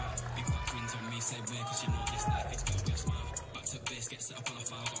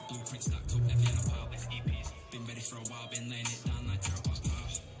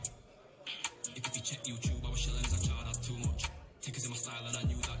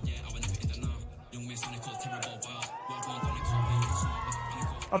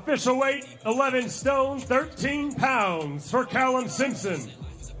 Official weight, 11 stone, 13 pounds for Callum Simpson.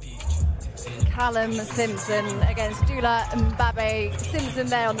 Callum Simpson against Dula Mbabe. Simpson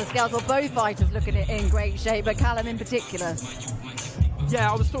there on the scales. Well, both fighters looking in great shape, but Callum in particular.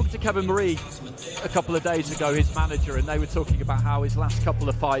 Yeah, I was talking to Kevin Marie a couple of days ago, his manager, and they were talking about how his last couple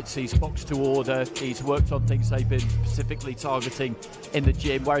of fights he's boxed to order, he's worked on things they've been specifically targeting in the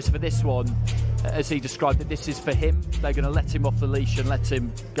gym, whereas for this one, as he described it, this is for him. They're going to let him off the leash and let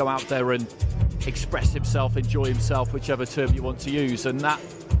him go out there and express himself, enjoy himself, whichever term you want to use. And that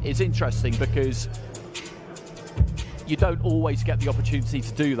is interesting because you don't always get the opportunity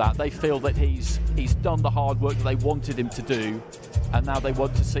to do that. They feel that he's done the hard work that they wanted him to do, and now they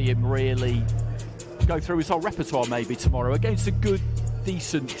want to see him really go through his whole repertoire maybe tomorrow against a good,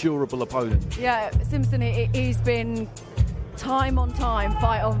 decent, durable opponent. Yeah, Simpson, he's been time on time,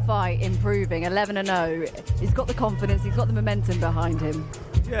 fight on fight, improving. 11-0. He's got the confidence, he's got the momentum behind him.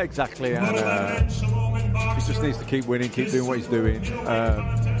 Yeah, exactly. And he just needs to keep winning, keep doing what he's doing.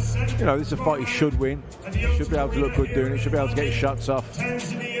 You know, this is a fight he should win. He should be able to look good doing it. Should be able to get his shots off.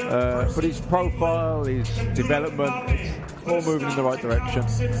 But his profile, his development, it's all moving in the right direction.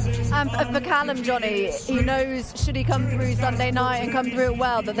 And for Callum, Johnny, he knows, should he come through Sunday night and come through it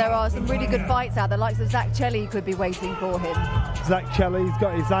well, that there are some really good fights out there. The likes of Zach Chelly could be waiting for him. Zach Chelly, he's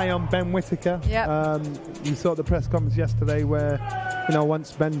got his eye on Ben Whittaker. Yep. You saw the press conference yesterday where, you know,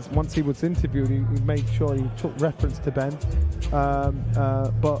 once he was interviewed, he made sure he took reference to Ben.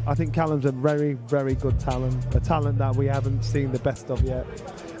 But I think Callum's a very, very good talent, a talent that we haven't seen the best of yet.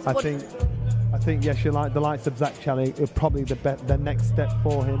 I think yes, you like the likes of Zach Chelly, probably the next step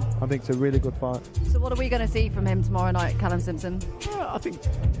for him. I think it's a really good fight. So what are we going to see from him tomorrow night, Callum Simpson? I think,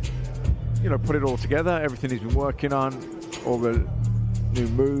 you know, put it all together, everything he's been working on, all the new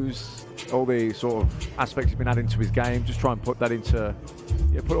moves, all the sort of aspects he's been adding to his game, just try and put that into,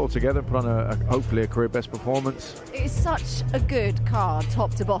 put it all together, put on hopefully a career best performance. It's such a good card,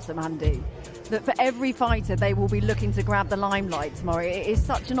 top to bottom, Andy, that for every fighter they will be looking to grab the limelight tomorrow. It is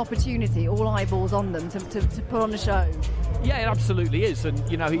such an opportunity, all eyeballs on them, to put on a show. Yeah, it absolutely is, and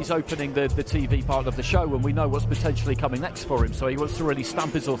you know, he's opening the TV part of the show, and we know what's potentially coming next for him, so he wants to really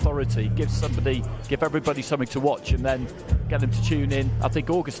stamp his authority, give everybody something to watch, and then get them to tune in, I think,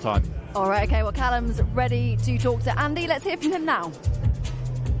 August time. All right, okay, well, Callum's ready to talk to Andy. Let's hear from him now.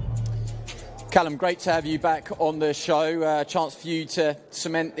 Callum, great to have you back on the show. Chance for you to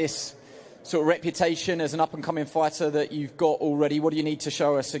cement this sort of reputation as an up-and-coming fighter that you've got already. What do you need to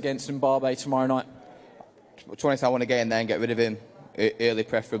show us against Mbappe tomorrow night? To be honest, I want to get in there and get rid of him early,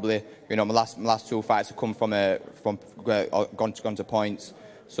 preferably. You know, my last two fights have come from gone to points.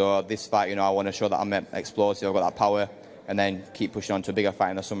 So this fight, you know, I want to show that I'm explosive, I've got that power, and then keep pushing on to a bigger fight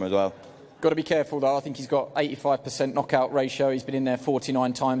in the summer as well. Got to be careful though. I think he's got 85% knockout ratio. He's been in there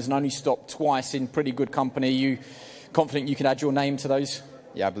 49 times and only stopped twice in pretty good company. Are you confident you can add your name to those?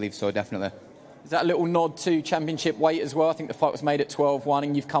 Yeah, I believe so, definitely. Is that a little nod to championship weight as well? I think the fight was made at 12-1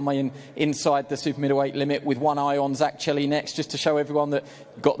 and you've come in inside the super middleweight limit with one eye on Zach Chelly next, just to show everyone that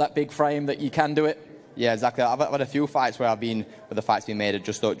you've got that big frame, that you can do it. Yeah, exactly. I've had a few fights where the fight's been made at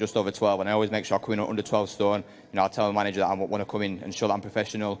just over 12, and I always make sure I come in under 12 stone. You know, I'll tell the manager that I want to come in and show that I'm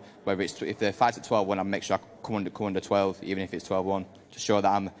professional. Whether it's if the fight's at 12-1, I make sure I come under 12, even if it's 12-1, to show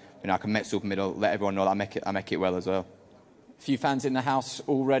that I can make super middle, let everyone know that I make it well as well. A few fans in the house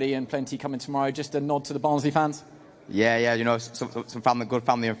already and plenty coming tomorrow. Just a nod to the Barnsley fans. Yeah. You know, some good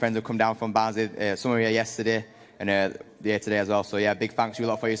family and friends have come down from Barnsley. Some were here yesterday and here today as well. So yeah, big thanks to you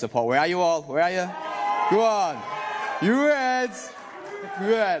lot for your support. Where are you all? Where are you? Go on. You Reds.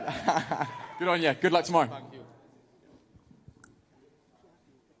 Good. Good on you. Good luck tomorrow. Thank you.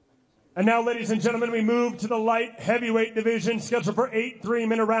 And now, ladies and gentlemen, we move to the light heavyweight division, scheduled for 8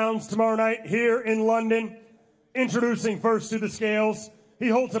 3-minute rounds tomorrow night here in London. Introducing first to the scales, he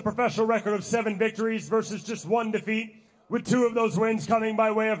holds a professional record of 7 victories versus just 1 defeat, with 2 of those wins coming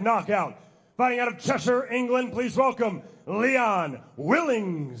by way of knockout. Fighting out of Cheshire, England, please welcome Leon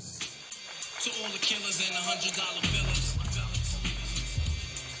Willings. To all the killers and the $100 billers.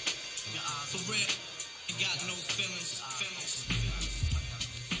 For real, you got no feelings.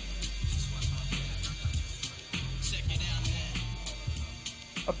 Check it out,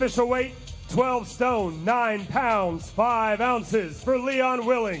 man. Official weight, 12 stone, 9 pounds, 5 ounces for Leon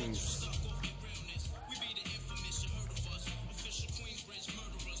Willings.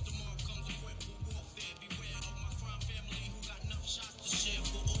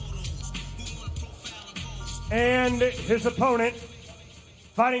 And his opponent,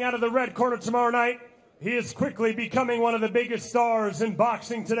 fighting out of the red corner tomorrow night, he is quickly becoming one of the biggest stars in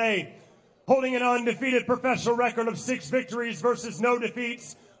boxing today, holding an undefeated professional record of 6 victories versus no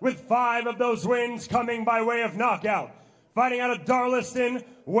defeats, with 5 of those wins coming by way of knockout. Fighting out of Darlaston,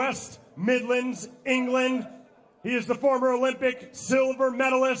 West Midlands, England, he is the former Olympic silver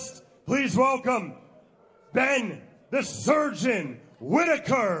medalist. Please welcome Ben the Surgeon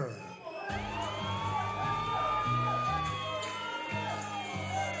Whittaker.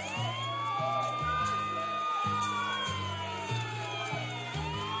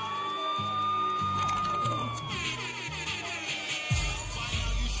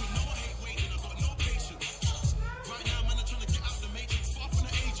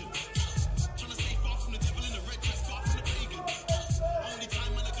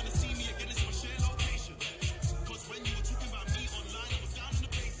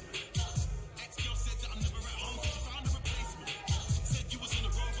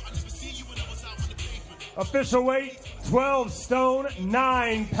 Official weight, 12 stone,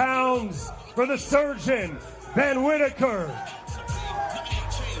 9 pounds for the surgeon, Ben Whitaker.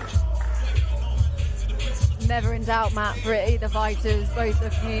 Never in doubt, Matt, for either fighters. Both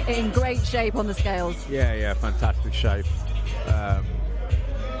are in great shape on the scales. Yeah, fantastic shape.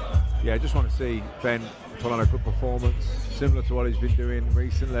 I just want to see Ben put on a good performance, similar to what he's been doing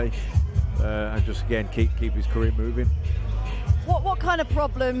recently, and just again keep his career moving. What kind of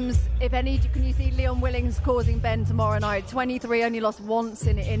problems, if any, can you see Leon Willings causing Ben tomorrow night? 23, only lost once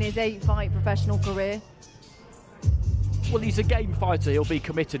in his 8-fight professional career. Well, he's a game fighter. He'll be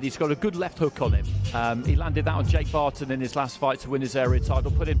committed. He's got a good left hook on him. He landed that on Jake Barton in his last fight to win his area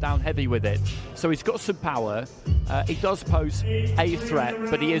title, put him down heavy with it. So he's got some power. He does pose a threat,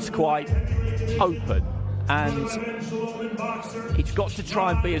 but he is quite open. And he's got to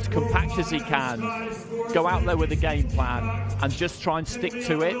try and be as compact as he can, go out there with a game plan and just try and stick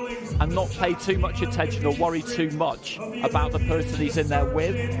to it and not pay too much attention or worry too much about the person he's in there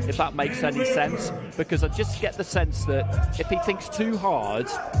with, if that makes any sense. Because I just get the sense that if he thinks too hard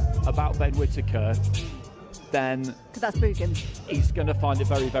about Ben Whitaker, then because that's spook him. He's going to find it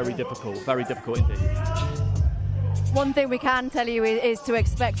very, very difficult indeed. One thing we can tell you is to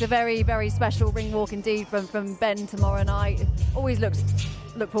expect a very, very special ring walk indeed from Ben tomorrow night. Always look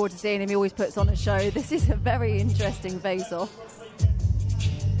forward to seeing him. He always puts on a show. This is a very interesting face-off.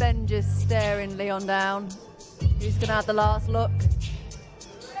 Ben just staring Leon down. Who's going to have the last look?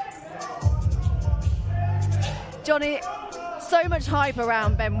 Johnny, so much hype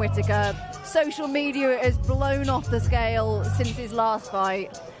around Ben Whitaker. Social media has blown off the scale since his last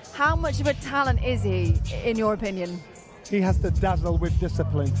fight. How much of a talent is he, in your opinion? He has to dazzle with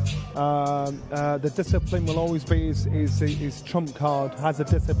discipline. The discipline will always be his trump card. Has the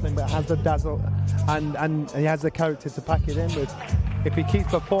discipline, but has the dazzle, and he has the character to pack it in with. If he keeps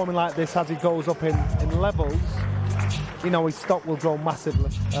performing like this as he goes up in levels, his stock will grow massively.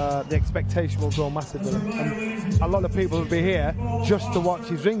 The expectation will grow massively. And a lot of people will be here just to watch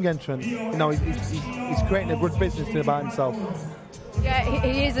his ring entrance. He's creating a good business about himself. Yeah,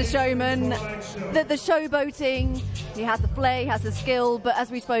 he is a showman. The showboating, he has the flair, he has the skill, but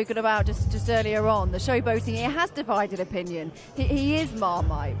as we've spoken about just earlier on, the showboating, it has divided opinion. He is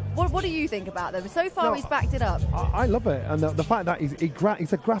Marmite. What do you think about them? So far, he's backed it up. I love it, and the fact that he's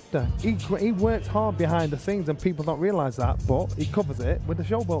a grafter. He works hard behind the scenes, and people don't realise that, but he covers it with the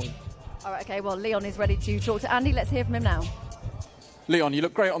showboating. All right, okay, well, Leon is ready to talk to Andy. Let's hear from him now. Leon, you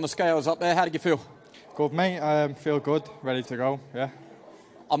look great on the scales up there. How did you feel? Good, mate. Feel good, ready to go, yeah.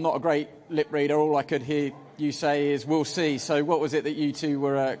 I'm not a great lip reader. All I could hear you say is, we'll see. So what was it that you two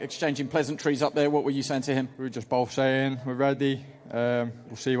were exchanging pleasantries up there? What were you saying to him? We were just both saying, we're ready. We'll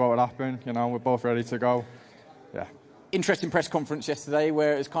see what will happen. We're both ready to go. Yeah. Interesting press conference yesterday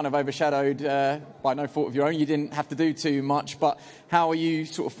where it was kind of overshadowed by no fault of your own. You didn't have to do too much, but how are you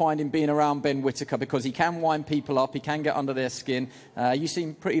sort of finding being around Ben Whitaker? Because he can wind people up, he can get under their skin. You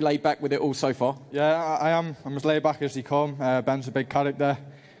seem pretty laid back with it all so far. Yeah, I am. I'm as laid back as he come. Ben's a big character,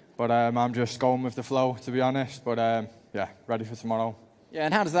 but I'm just going with the flow, to be honest. But yeah, ready for tomorrow. Yeah,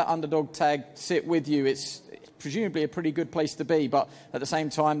 and how does that underdog tag sit with you? It's presumably a pretty good place to be, but at the same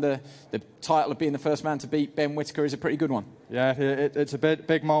time, the title of being the first man to beat Ben Whitaker is a pretty good one. Yeah, it's a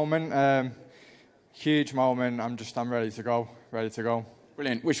big moment, huge moment. I'm ready to go,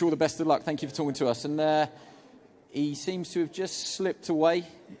 Brilliant. Wish you all the best of luck. Thank you for talking to us. And he seems to have just slipped away.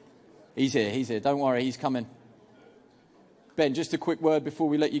 He's here. Don't worry, he's coming. Ben, just a quick word before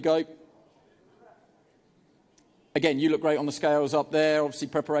we let you go. Again, you look great on the scales up there. Obviously,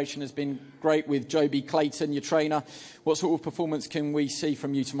 preparation has been great with Joby Clayton, your trainer. What sort of performance can we see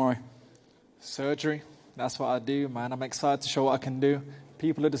from you tomorrow? Surgery. That's what I do, man. I'm excited to show what I can do.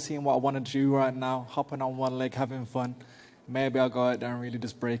 People are just seeing what I want to do right now, hopping on one leg, having fun. Maybe I'll go out there and really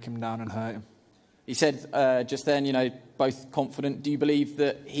just break him down and hurt him. He said just then, both confident. Do you believe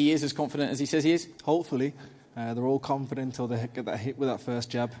that he is as confident as he says he is? Hopefully. They're all confident until they get that hit with that first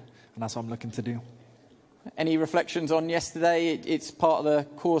jab, and that's what I'm looking to do. Any reflections on yesterday? It's part of the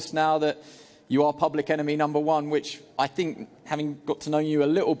course now that you are public enemy number one, which I think, having got to know you a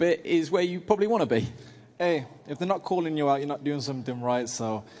little bit, is where you probably want to be. Hey, if they're not calling you out, you're not doing something right,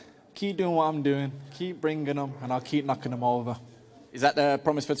 so keep doing what I'm doing, keep bringing them, and I'll keep knocking them over. Is that the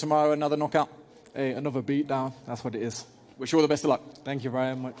promise for tomorrow, another knockout? Hey, another beatdown, that's what it is. Wish you all the best of luck. Thank you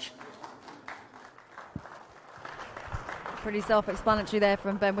very much. Pretty self-explanatory there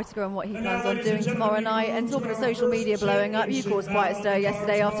from Ben Whitaker and what he plans on doing tomorrow night. And talking of social media blowing up, you caused quite a stir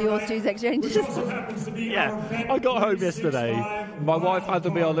yesterday after your two exchanges. Yeah, I got home yesterday, My wife had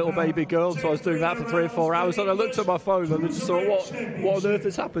to be our little baby girl, so I was doing that for 3 or 4 hours, and I looked at my phone and I just thought, what on earth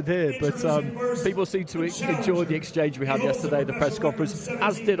has happened here? But people seem to enjoy the exchange we had yesterday at the press conference,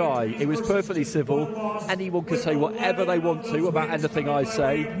 as did I. It was perfectly civil. Anyone can say whatever they want to about anything I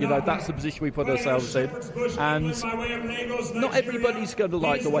say. You know, that's the position we put ourselves in. And not everybody's going to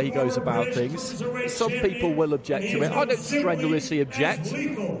like the way he goes about things. Some people will object to it. I don't strenuously object,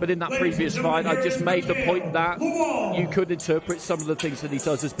 but in that previous fight, I just made the point that you could interpret some of the things that he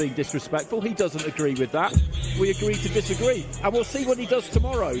does as being disrespectful. He doesn't agree with that. We agree to disagree, and we'll see what he does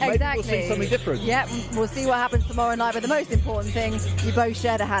tomorrow. Exactly. Maybe we'll see something different. Yeah, we'll see what happens tomorrow night. But the most important thing, you both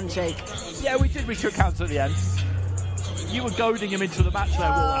shared a handshake. Yeah, we did. We shook hands at the end. You were goading him into the match there,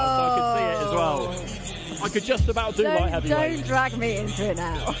 Walter, so I could see it as well. I could just about do light heavyweight. Don't drag me into it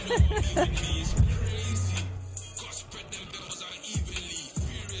now.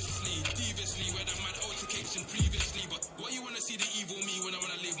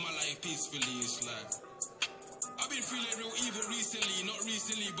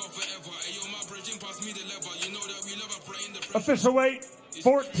 Official weight,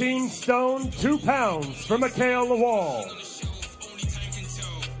 14 stone, 2 pounds for Mikhail Lawal.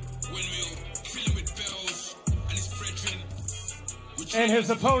 And his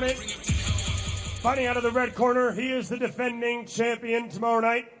opponent, fighting out of the red corner, he is the defending champion tomorrow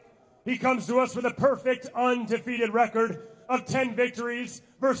night. He comes to us with a perfect undefeated record of 10 victories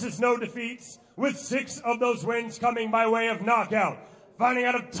versus no defeats, with 6 of those wins coming by way of knockout. Fighting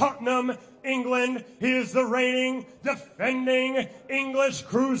out of Tottenham, England, he is the reigning, defending English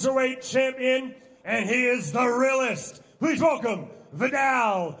cruiserweight champion, and he is the realest. Please welcome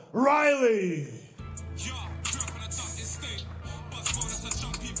Vidal Riley.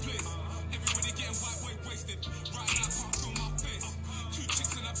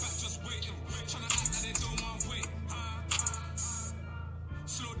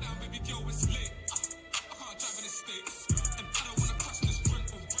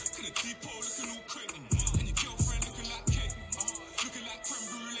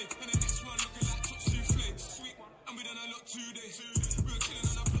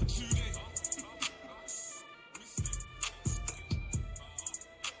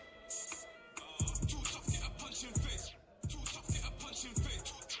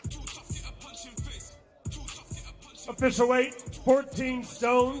 Official weight, 14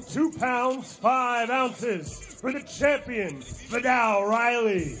 stone, 2 pounds, 5 ounces for the champion, Vidal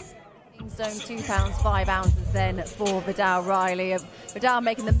Riley. 14 stone, 2 pounds, 5 ounces then for Vidal Riley. Vidal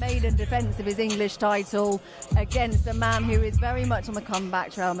making the maiden defence of his English title against a man who is very much on the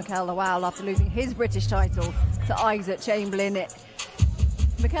comeback trail, Mikhail Lawal, after losing his British title to Isaac Chamberlain.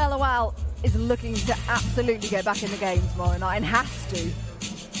 Mikhail Lawal is looking to absolutely get back in the game tomorrow night and has to.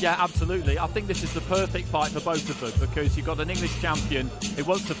 Yeah, absolutely. I think this is the perfect fight for both of them, because you've got an English champion who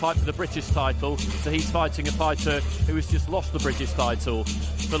wants to fight for the British title, so he's fighting a fighter who has just lost the British title.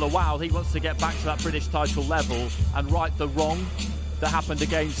 For Lawal, he wants to get back to that British title level and right the wrong that happened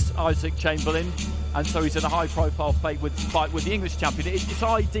against Isaac Chamberlain, and so he's in a high-profile fight with the English champion. It's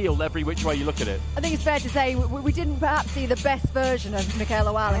ideal every which way you look at it. I think it's fair to say we didn't perhaps see the best version of Mikhail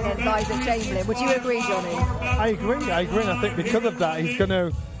Lawal against Isaac Chamberlain. Would you agree, Johnny? I agree. And I think because of that,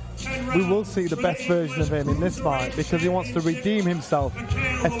 we will see the best version of him in this fight, because he wants to redeem himself,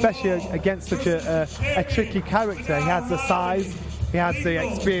 especially against such a tricky character. He has the size, he has the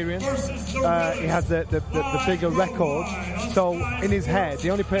experience, he has the bigger record. So in his head, the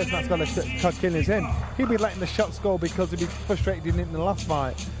only person that's going to tuck in is him. He'll be letting the shots go because he'll be frustrated he didn't in the last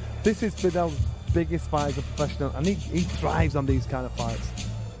fight. This is Vidal's biggest fight as a professional, and he thrives on these kind of fights.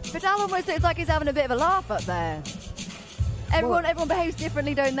 Vidal almost looks like he's having a bit of a laugh up there. Everyone behaves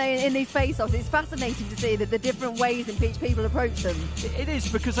differently, don't they, in these face-offs? It's fascinating to see the different ways in which people approach them. It is,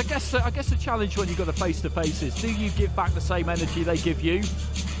 because I guess the challenge when you've got a face-to-face is, do you give back the same energy they give you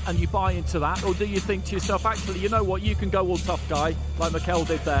and you buy into that, or do you think to yourself, actually, you know what, you can go all tough guy like Mikhail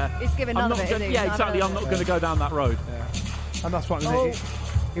did there. It's giving none of it, isn't it? Yeah, exactly. I'm not going to go down that road. Yeah. And that's what I mean.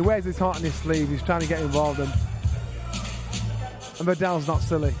 He wears his heart on his sleeve. He's trying to get involved, and Vidal's not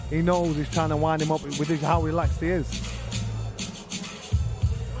silly. He knows he's trying to wind him up with how relaxed he is.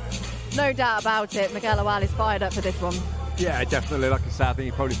 No doubt about it. Mikhail Lawal is fired up for this one. Yeah, definitely. Like I said, I think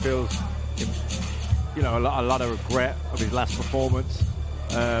he probably feels, a lot of regret of his last performance.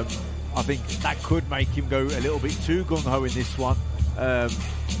 I think that could make him go a little bit too gung-ho in this one.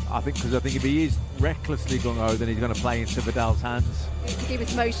 I think if he is recklessly gung-ho, then he's going to play into Vidal's hands. He needs to keep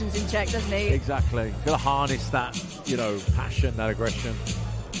his emotions in check, doesn't he? Exactly. He's got to harness that, passion, that aggression.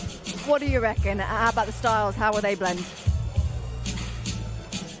 What do you reckon? How about the styles? How will they blend?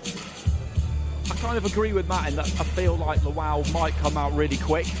 I kind of agree with Matt in that I feel like Lawal might come out really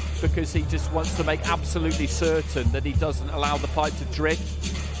quick because he just wants to make absolutely certain that he doesn't allow the fight to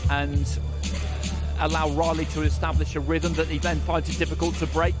drift and allow Riley to establish a rhythm that he then finds it difficult to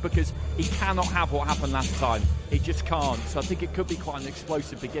break, because he cannot have what happened last time. He just can't. So I think it could be quite an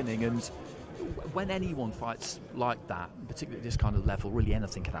explosive beginning, and when anyone fights like that, particularly at this kind of level, really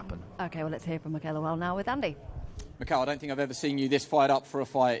anything can happen. Okay, well, let's hear from Michael Lawal now with Andy. Mikhail, I don't think I've ever seen you this fired up for a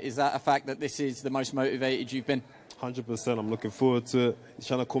fight. Is that a fact that this is the most motivated you've been? 100%. I'm looking forward to it. He's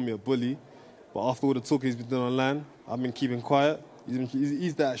trying to call me a bully, but after all the talk he's been doing online, I've been keeping quiet.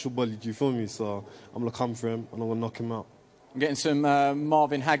 He's the actual bully, do you feel me? So I'm going to come for him and I'm going to knock him out. I'm getting some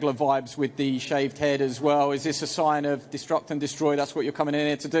Marvin Hagler vibes with the shaved head as well. Is this a sign of destruct and destroy? That's what you're coming in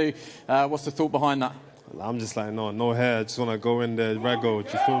here to do. What's the thought behind that? I'm just like, no hair. I just want to go in there, Rago,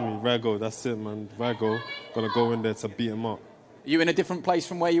 do you feel me? Rago, that's it, man. Rago, going to go in there to beat him up. Are you in a different place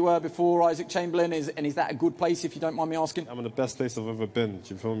from where you were before, Isaac Chamberlain? Is that a good place, if you don't mind me asking? I'm in the best place I've ever been,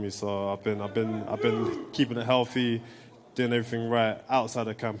 do you feel me? So I've been keeping it healthy, doing everything right outside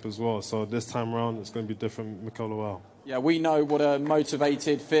the camp as well. So this time around, it's going to be different, Mikhail Lawal. Yeah, we know what a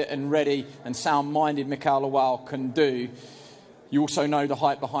motivated, fit and ready and sound-minded Mikhail Lawal can do. You also know the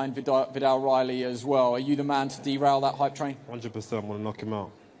hype behind Vidal Riley as well. Are you the man to derail that hype train? 100%. I'm going to knock him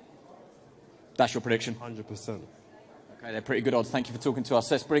out. That's your prediction? 100%. Okay, they're pretty good odds. Thank you for talking to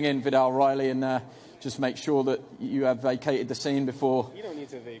us. Let's bring in Vidal Riley and just make sure that you have vacated the scene before... You don't need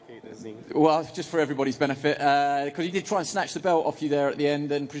to vacate the scene. Well, just for everybody's benefit, because he did try and snatch the belt off you there at the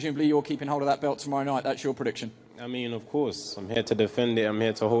end, and presumably you're keeping hold of that belt tomorrow night. That's your prediction? I mean, of course. I'm here to defend it. I'm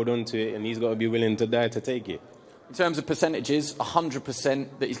here to hold on to it, and he's got to be willing to die to take it. In terms of percentages,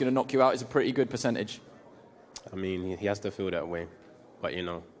 100% that he's going to knock you out is a pretty good percentage. I mean, he has to feel that way. But, you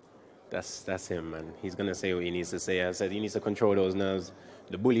know, that's him, man. He's going to say what he needs to say. I said he needs to control those nerves.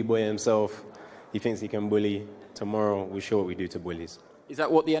 The bully boy himself, he thinks he can bully. Tomorrow, we'll show what we do to bullies. Is that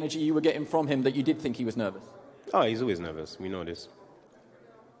what the energy you were getting from him, that you did think he was nervous? Oh, he's always nervous. We know this.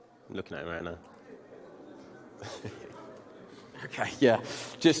 I'm looking at him right now. Okay, yeah.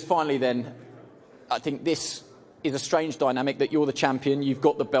 Just finally then, I think this is a strange dynamic that you're the champion, you've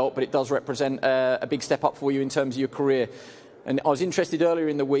got the belt, but it does represent a big step up for you in terms of your career. And I was interested earlier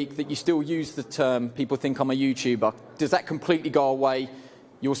in the week that you still use the term, people think I'm a YouTuber. Does that completely go away?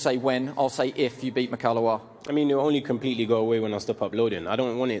 You'll say when, I'll say if you beat Mikhail Lawal. I mean, it'll only completely go away when I stop uploading. I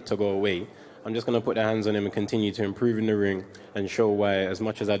don't want it to go away. I'm just going to put the hands on him and continue to improve in the ring and show why, as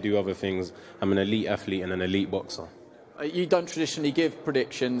much as I do other things, I'm an elite athlete and an elite boxer. You don't traditionally give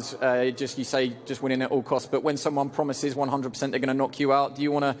predictions, you say just winning at all costs, but when someone promises 100% they're going to knock you out, do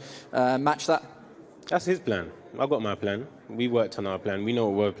you want to match that? That's his plan. I've got my plan. We worked on our plan. We know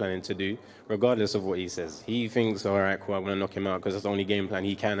what we're planning to do, regardless of what he says. He thinks, all right, cool, I'm going to knock him out because that's the only game plan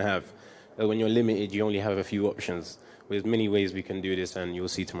he can have. But when you're limited, you only have a few options. There's many ways we can do this, and you'll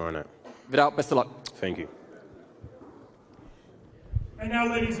see tomorrow night. Vidal, best of luck. Thank you. And now,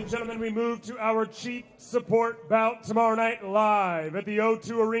 ladies and gentlemen, we move to our chief support bout tomorrow night live at the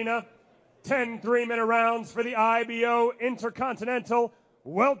O2 Arena. 10 3-minute rounds for the IBO Intercontinental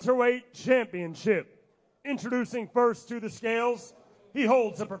Welterweight Championship. Introducing first to the scales, he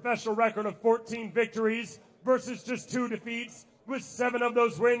holds a professional record of 14 victories versus just 2 defeats, with 7 of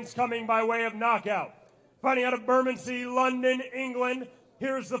those wins coming by way of knockout. Fighting out of Bermondsey, London, England,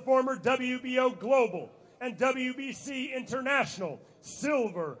 here's the former WBO Global and WBC International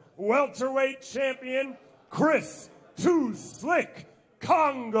Silver Welterweight Champion, Chris Too Slick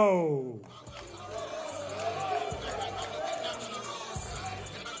Congo.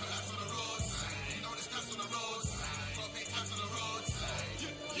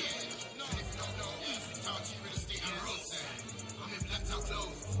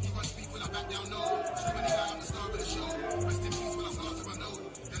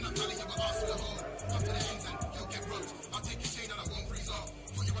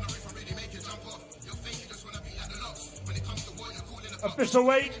 Official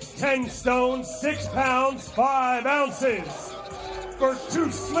weight, 10 stones, 6 pounds, 5 ounces. For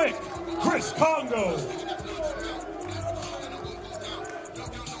Too Slick, Chris Congo.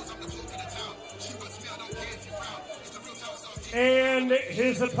 And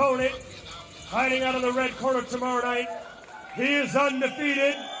his opponent, hiding out in the red corner tomorrow night, he is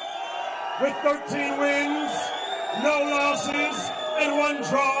undefeated with 13 wins, no losses, and 1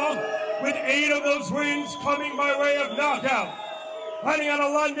 draw, with 8 of those wins coming by way of knockout. Fighting out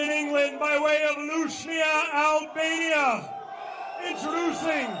of London, England, by way of Lushnja, Albania.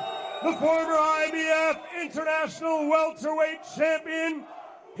 Introducing the former IBF International Welterweight Champion.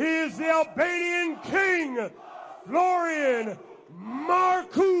 He is the Albanian King, Florian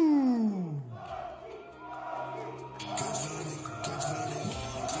Marku.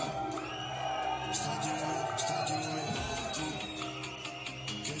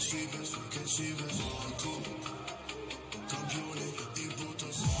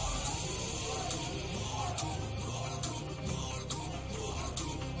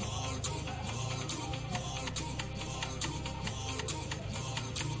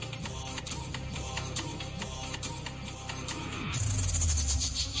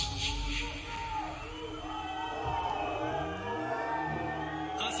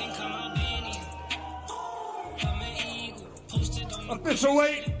 Official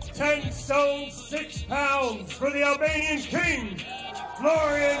weight, 10 stone, 6 pounds for the Albanian king,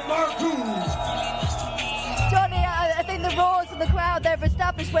 Florian Markouz. Johnny, I think the roars from the crowd, they've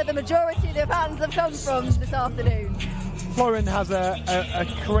established where the majority of the fans have come from this afternoon. Florian has a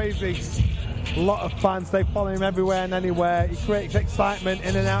crazy lot of fans. They follow him everywhere and anywhere. He creates excitement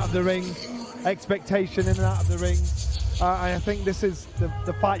in and out of the ring, expectation in and out of the ring. I think this is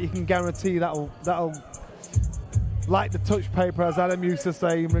the fight you can guarantee that'll like the touch paper, as Adam used to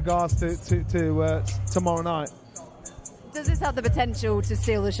say, in regards to tomorrow night. Does this have the potential to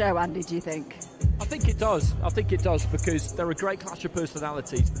steal the show, Andy, do you think? I think it does. I think it does, because they're a great clash of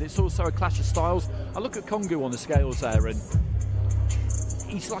personalities, but it's also a clash of styles. I look at Kongu on the scales there, and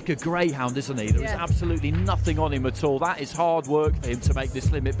he's like a greyhound, isn't he? There is absolutely nothing on him at all. That is hard work for him to make this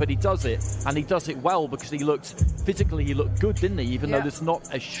limit, but he does it, and he does it well, because he looked good, didn't he? Even though there's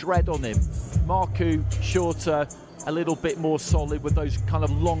not a shred on him. Marku, shorter, a little bit more solid with those kind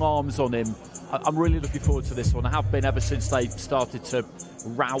of long arms on him. I'm really looking forward to this one. I have been ever since they started to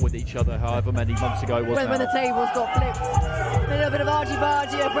row with each other, however many months ago it was. When the tables got flipped. A little bit of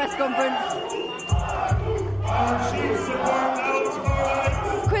argy-bargy at a press conference.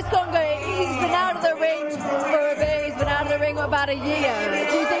 Chris Kongu, he's been out of the ring for a bit. He's been out of the ring for about a year.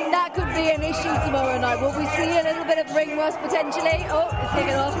 Do you think that could be an issue tomorrow night? Will we see a little bit of ring rust potentially? Oh, it's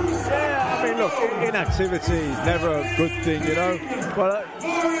kicking off. Yeah, I mean, look, inactivity is never a good thing, you know. But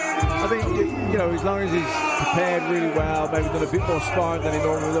I think, you know, as long as he's prepared really well, maybe done a bit more sparring than he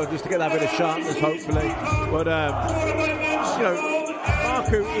normally does, just to get that bit of sharpness, hopefully. But, you know,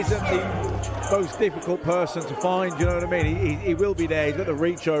 Marku isn't the most difficult person to find, you know what I mean? He will be there, he's got the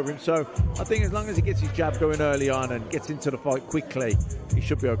reach over him, so I think as long as he gets his jab going early on and gets into the fight quickly, he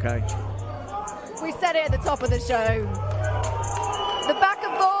should be okay. We said it at the top of the show. The back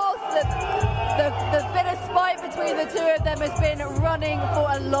and forth, the bit of spite between the two of them has been running for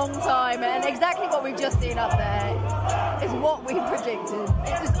a long time, and exactly what we've just seen up there is what we predicted.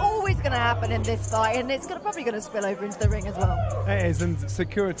 It's always going to happen in this fight, and it's probably going to spill over into the ring as well. It is, and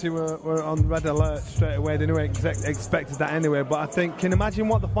security were on red alert straight away. They knew expected that anyway, but I think, can you imagine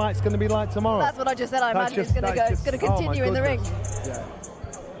what the fight's going to be like tomorrow? That's what I just said. I imagine it's going to continue in the ring. Yeah.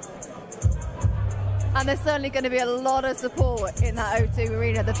 And there's certainly going to be a lot of support in that O2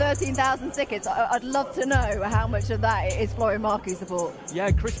 arena. The 13,000 tickets, I'd love to know how much of that is Florian Marku support.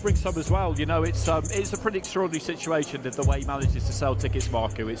 Yeah, Chris brings some as well. You know, it's a pretty extraordinary situation, that the way he manages to sell tickets,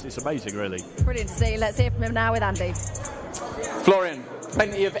 Marku. It's amazing, really. Brilliant to see. Let's hear from him now with Andy. Florian,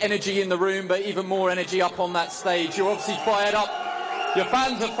 plenty of energy in the room, but even more energy up on that stage. You're obviously fired up. Your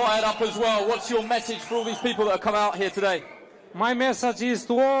fans are fired up as well. What's your message for all these people that have come out here today? My message is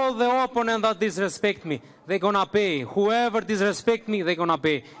to all the opponents that disrespect me. They're gonna pay. Whoever disrespect me, they're gonna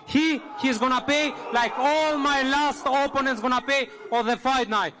pay. He's gonna pay like all my last opponents gonna pay on the fight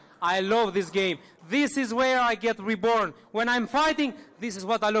night. I love this game. This is where I get reborn. When I'm fighting, this is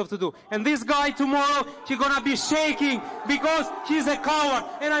what I love to do. And this guy tomorrow, he's gonna be shaking because he's a coward.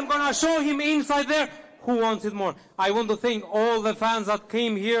 And I'm gonna show him inside there who wants it more. I want to thank all the fans that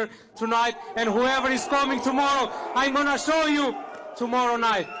came here tonight, and whoever is coming tomorrow, I'm gonna show you tomorrow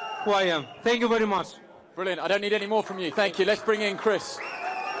night who I am. Thank you very much. Brilliant. I don't need any more from you. Thank you. Let's bring in Chris.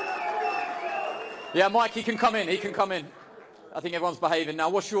 Yeah, Mike, he can come in. He can come in. I think everyone's behaving now.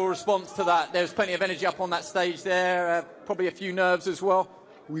 What's your response to that? There's plenty of energy up on that stage there. Probably a few nerves as well.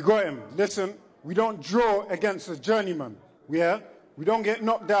 We got him. Listen, we don't draw against a journeyman. Yeah? We don't get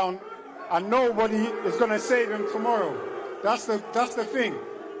knocked down, and nobody is going to save him tomorrow. That's the thing.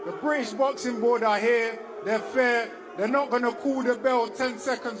 The British Boxing Board are here. They're fair. They're not going to call the bell 10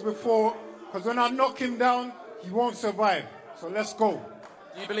 seconds before, because when I knock him down, he won't survive. So let's go.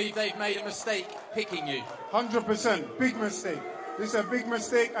 Do you believe they've made a mistake picking you? 100%. Big mistake. This is a big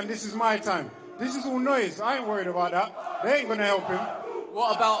mistake, and this is my time. This is all noise. I ain't worried about that. They ain't going to help him.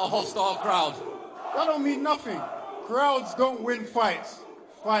 What about a hostile crowd? That don't mean nothing. Crowds don't win fights.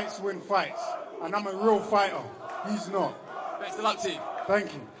 Fights win fights. And I'm a real fighter. He's not. Best of luck to you.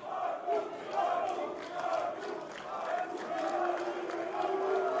 Thank you.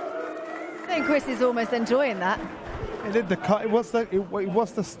 I think Chris is almost enjoying that. It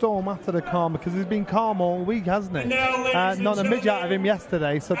was the storm after the calm, because he's been calm all week, hasn't he? Not a midge out of him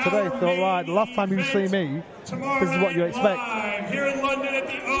yesterday, so today it's all right. The last time you see me, this is what you expect. Live here in London at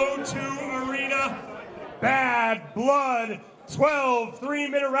the O2 Arena, Bad Blood, 12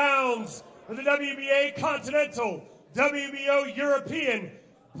 3-minute rounds for the WBA Continental, WBO European,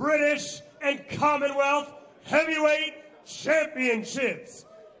 British, and Commonwealth Heavyweight Championships.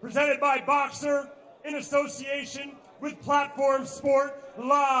 Presented by Boxer in association with Platform Sport,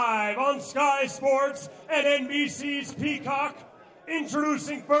 live on Sky Sports and NBC's Peacock.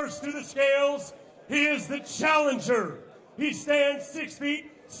 Introducing first to the scales, he is the challenger. He stands 6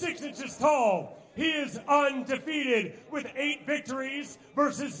 feet 6 inches tall. He is undefeated with 8 victories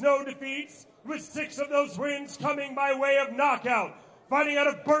versus no defeats, with 6 of those wins coming by way of knockout. Fighting out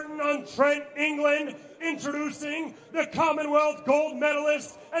of Burton-on-Trent, England, introducing the Commonwealth gold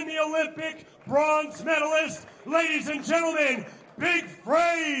medalist and the Olympic bronze medalist, ladies and gentlemen, Big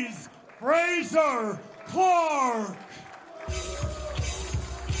Frazer Clarke.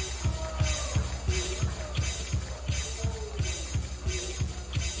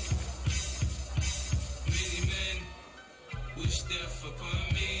 Many men wish death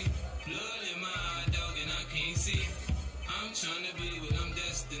upon me. Blood in my eye, dog, and I can't see. I'm trying to be what I'm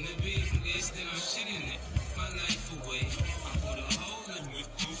destined to be. Yes, then I'm shitting it. My life away. I put a hole in with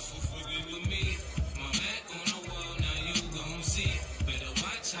you for forgiving me. My back on the wall, now you gon' see. Better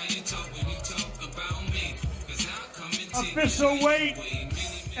watch how you talk when you talk about me. Cause I'll come and take Official weight,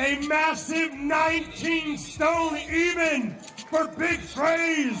 a massive 19 stone even for Big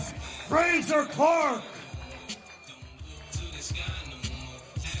Frazer Clarke.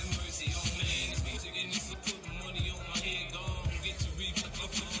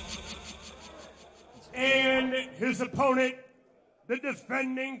 And his opponent, the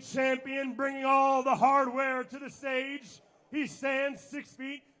defending champion, bringing all the hardware to the stage. He stands 6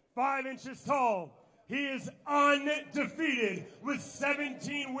 feet 5 inches tall. He is undefeated with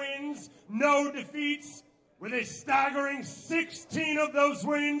 17 wins, no defeats, with a staggering 16 of those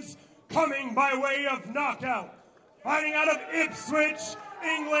wins coming by way of knockout. Fighting out of Ipswich,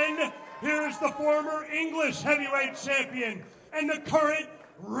 England, here is the former English heavyweight champion and the current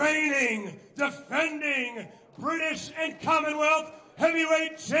reigning, defending British and Commonwealth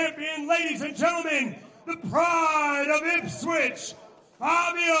heavyweight champion, ladies and gentlemen, the pride of Ipswich,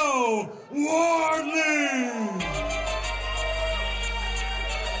 Fabio Wardley.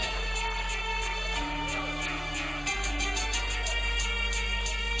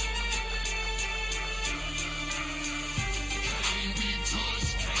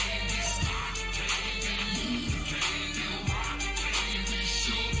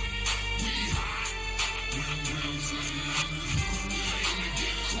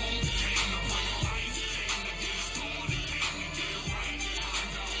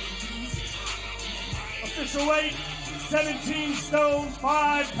 Official weight, 17 stone,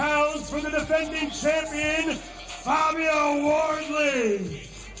 5 pounds for the defending champion, Fabio Wardley.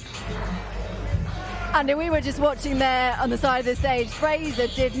 Andy, we were just watching there on the side of the stage. Frazer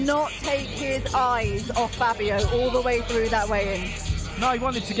did not take his eyes off Fabio all the way through that weigh-in. No, he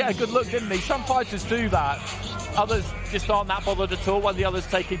wanted to get a good look, didn't he? Some fighters do that. Others just aren't that bothered at all when the others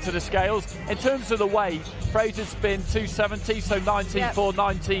take it to the scales. In terms of the weight, Frazer's been 270, so 19.4,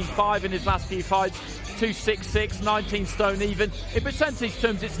 19.5 in his last few fights. 266, 19 stone even. In percentage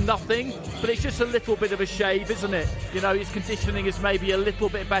terms, it's nothing, but it's just a little bit of a shave, isn't it? You know, his conditioning is maybe a little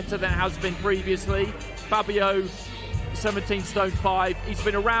bit better than it has been previously. Fabio, 17 stone 5. He's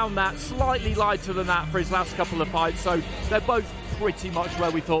been around that, slightly lighter than that for his last couple of fights, so they're both pretty much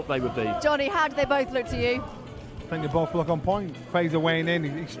where we thought they would be. Johnny, how do they both look to you? I think they both look on point. Frazer weighing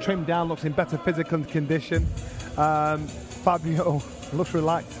in, he's trimmed down, looks in better physical condition. Fabio looks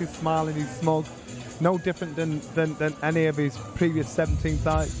relaxed, he's smiling, he's smug. No different than any of his previous 17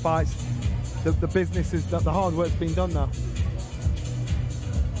 fights. The business is that the hard work's been done now.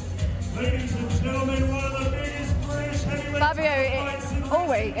 Ladies and gentlemen, one of the biggest British heavyweight Fabio,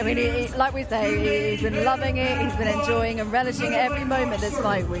 always, I mean, like we say, he's been loving it, he's been enjoying and relishing every moment this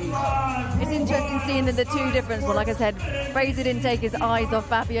fight week. It's interesting seeing the two differences. Well, like I said, Frazer didn't take his eyes off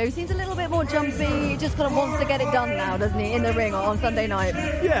Fabio. He seems a little bit more jumpy, he just kind of wants to get it done now, doesn't he, in the ring on Sunday night?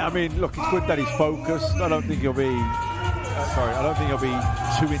 Yeah, I mean, look, it's good that he's focused. I don't think he'll be... I don't think he'll be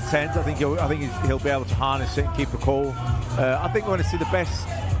too intense. I think he'll be able to harness it and keep a cool. I think we're going to see the best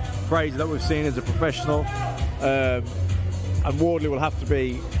Frazer that we've seen as a professional, and Wardley will have to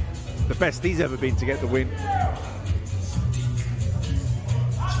be the best he's ever been to get the win.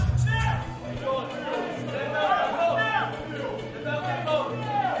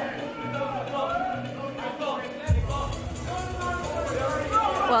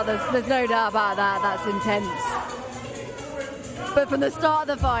 Well, there's no doubt about that. That's intense. But from the start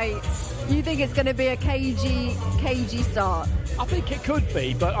of the fight, you think it's going to be a cagey start? I think it could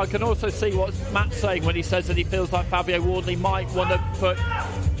be, but I can also see what Matt's saying when he says that he feels like Fabio Wardley might want to put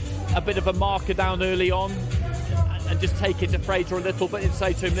a bit of a marker down early on and just take it to Frazer a little bit and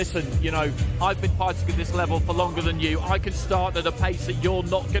say to him, listen, you know, I've been fighting at this level for longer than you. I can start at a pace that you're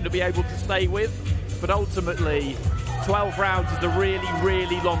not going to be able to stay with. But ultimately, 12 rounds is a really,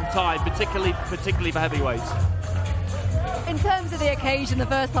 really long time, particularly for heavyweights. In terms of the occasion, the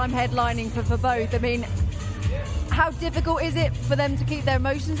first time headlining for both, I mean, how difficult is it for them to keep their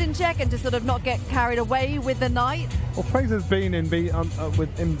emotions in check and to sort of not get carried away with the night? Well, Frazer's been in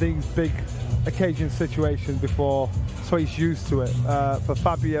these big occasion situations before, so he's used to it. For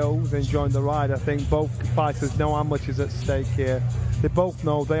Fabio, who's enjoying the ride, I think both fighters know how much is at stake here. They both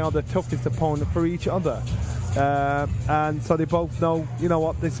know they are the toughest opponent for each other, and so they both know, you know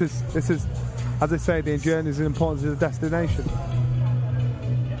what, this is, as I say, the journey is as important as the destination.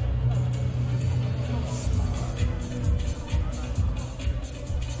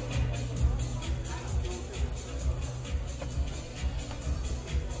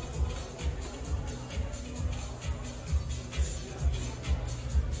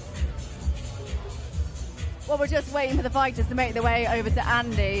 Well, we're just waiting for the fighters to make their way over to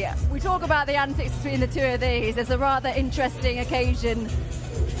Andy. We talk about the antics between the two of these. There's a rather interesting occasion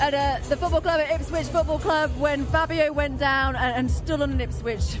at the football club at Ipswich Football Club when Fabio went down and stood on an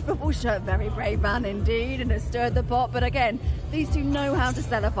Ipswich football shirt. Very brave man indeed, and has stirred the pot. But again, these two know how to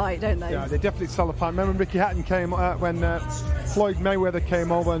sell a fight, don't they? Yeah, they definitely sell a fight. Remember Ricky Hatton came when Floyd Mayweather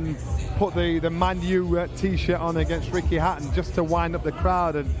came over and put the Man U T-shirt on against Ricky Hatton just to wind up the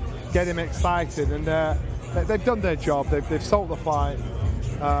crowd and get him excited. And they've done their job. They've sold the fight.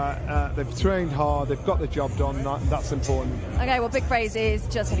 They've trained hard. They've got the job done. That's important. Okay, well, Big Frazer is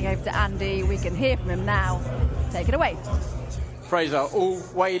just heading over to Andy. We can hear from him now. Take it away. Frazer, all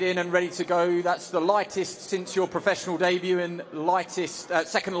weighed in and ready to go. That's the lightest since your professional debut and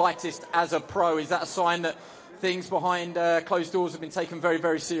second lightest as a pro. Is that a sign that things behind closed doors have been taken very,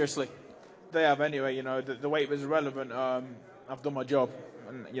 very seriously? They have anyway. You know, the weight was irrelevant. I've done my job,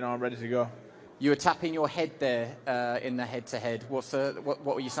 and you know, I'm ready to go. You were tapping your head there in the head-to-head. What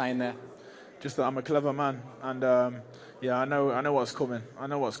were you saying there? Just that I'm a clever man, and yeah, I know what's coming. I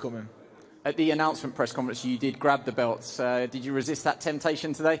know what's coming. At the announcement press conference, you did grab the belts. Did you resist that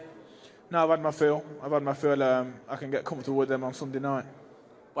temptation today? No, I've had my feel. I can get comfortable with them on Sunday night.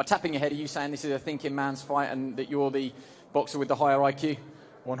 By tapping your head, are you saying this is a thinking man's fight and that you're the boxer with the higher IQ?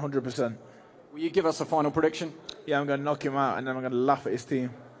 100%. Will you give us a final prediction? Yeah, I'm going to knock him out, and then I'm going to laugh at his team.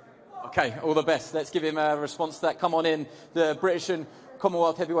 Okay, all the best. Let's give him a response to that. Come on in, the British and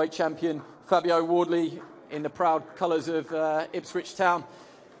Commonwealth heavyweight champion, Fabio Wardley, in the proud colours of Ipswich Town.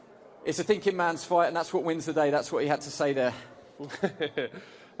 It's a thinking man's fight, and that's what wins the day. That's what he had to say there.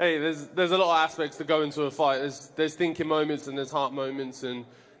 Hey, there's a lot of aspects that go into a fight. There's thinking moments and there's heart moments, and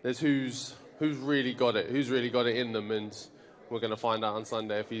there's who's really got it in them, and we're going to find out on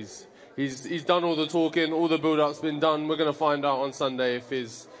Sunday if he's done all the talking, all the build-up's been done. We're going to find out on Sunday if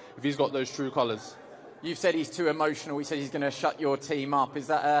he's got those true colours. You've said he's too emotional. He said he's going to shut your team up. Is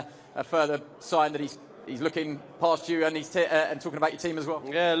that a further sign that he's looking past you and and talking about your team as well?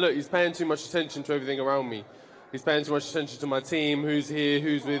 Yeah, look, he's paying too much attention to everything around me. He's paying too much attention to my team, who's here,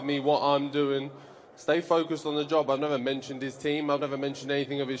 who's with me, what I'm doing. Stay focused on the job. I've never mentioned his team. I've never mentioned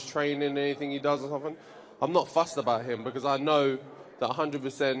anything of his training, anything he does or something. I'm not fussed about him because I know that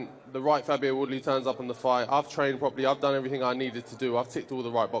 100% the right Fabio Wardley turns up in the fight. I've trained properly. I've done everything I needed to do. I've ticked all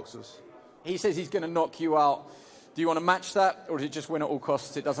the right boxes. He says he's going to knock you out. Do you want to match that, or does it just win at all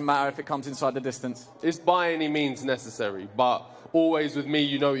costs? It doesn't matter if it comes inside the distance. It's by any means necessary, but always with me,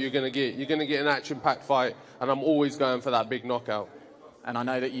 you know what you're going to get. You're going to get an action-packed fight, and I'm always going for that big knockout. And I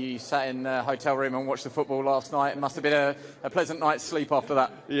know that you sat in the hotel room and watched the football last night. It must have been a pleasant night's sleep after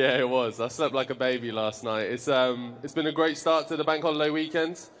that. Yeah, it was. I slept like a baby last night. It's been a great start to the bank holiday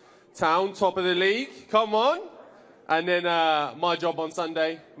weekend. Town, top of the league, come on. And then my job on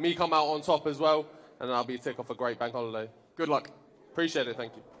Sunday, me come out on top as well, and I'll be tick off a great bank holiday. Good luck. Appreciate it,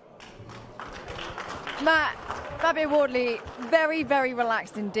 thank you. Matt, Fabio Wardley, very, very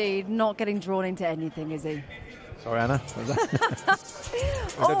relaxed indeed, not getting drawn into anything, is he? Sorry, Anna. Was that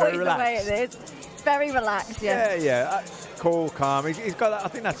Always very the way it is. Very relaxed, yeah. Yeah. Cool, calm. He's got that, I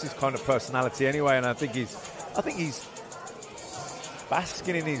think that's his kind of personality anyway, and I think he's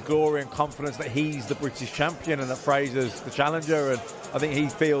basking in his glory and confidence that he's the British champion and that Frazer's the challenger, and I think he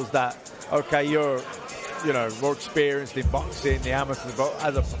feels that, okay, you're more experienced in boxing, the amateurs, but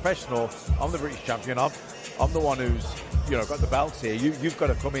as a professional, I'm the British champion. I'm the one who's got the belts here. You've got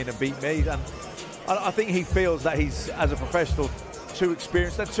to come in and beat me. And I think he feels that he's, as a professional, too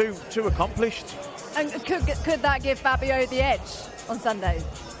experienced and too accomplished. And could that give Fabio the edge on Sunday?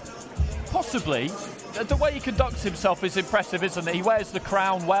 Possibly. The way he conducts himself is impressive, isn't it? He wears the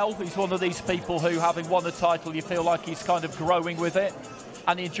crown well. He's one of these people who, having won a title, you feel like he's kind of growing with it.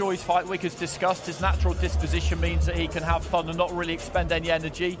 And he enjoys fight week, as discussed. His natural disposition means that he can have fun and not really expend any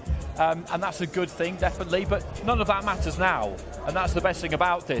energy. And that's a good thing, definitely. But none of that matters now. And that's the best thing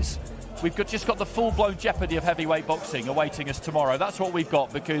about this. We've just got the full-blown jeopardy of heavyweight boxing awaiting us tomorrow. That's what we've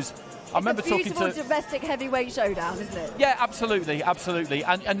got, because I remember talking to... It's a beautiful domestic heavyweight showdown, isn't it? Yeah, absolutely.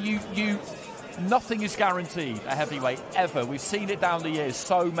 And you nothing is guaranteed a heavyweight, ever. We've seen it down the years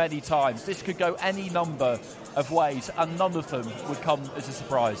so many times. This could go any number of ways, and none of them would come as a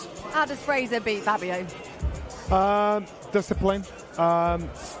surprise. How does Frazer beat Fabio? Discipline,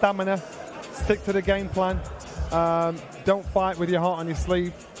 stamina, stick to the game plan. Don't fight with your heart on your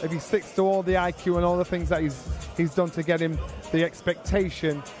sleeve. If he sticks to all the IQ and all the things that he's done to get him the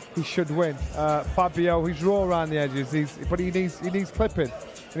expectation, he should win. Fabio, he's raw around the edges, but he needs clipping,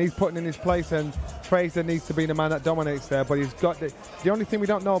 and he's putting in his place. And Frazer needs to be the man that dominates there. But he's got the only thing we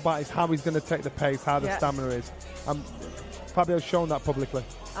don't know about is how he's going to take the pace, how the stamina is. Fabio's shown that publicly.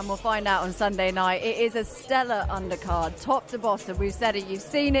 And we'll find out on Sunday night. It is a stellar undercard, top to bottom. We've said it, you've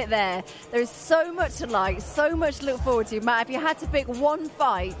seen it there. There is so much to like, so much to look forward to. Matt, if you had to pick one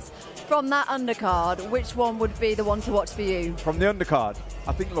fight from that undercard, which one would be the one to watch for you? From the undercard,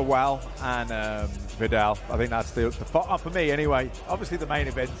 I think Lowell and Vidal. I think that's the fight for me anyway. Obviously the main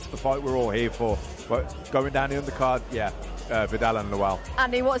event's the fight we're all here for. But going down the undercard, Vidal and Lowell.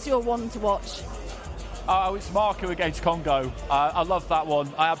 Andy, what's your one to watch? Oh, it's Marku against Congo. I love that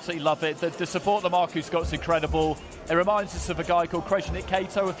one. I absolutely love it. The support that Marku's got is incredible. It reminds us of a guy called Krejnik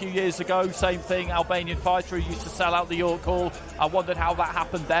Kato a few years ago. Same thing, Albanian fighter who used to sell out the York Hall. I wondered how that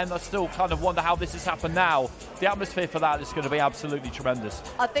happened then. I still kind of wonder how this has happened now. The atmosphere for that is going to be absolutely tremendous.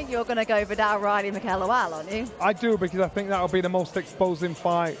 I think you're going to go Vidal Riley Mikel Lowell, aren't you? I do, because I think that'll be the most exposing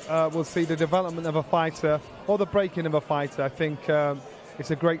fight. We'll see the development of a fighter or the breaking of a fighter. I think it's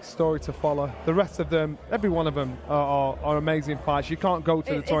a great story to follow. The rest of them, every one of them, are amazing fights. You can't go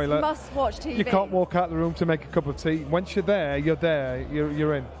to the toilet. It's must-watch TV. You can't walk out the room to make a cup of tea. Once you're there,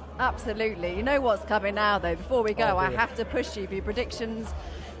 you're in. Absolutely. You know what's coming now, though. Before we go, I have to push you for your predictions.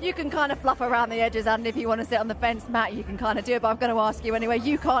 You can kind of fluff around the edges, and if you want to sit on the fence, Matt, you can kind of do it, but I'm going to ask you anyway.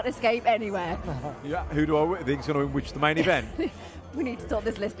 You can't escape anywhere. Yeah, who do I think is going to win which the main event? We need to sort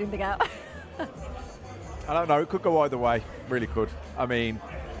this listing thing out. I don't know. It could go either way. Really could. I mean,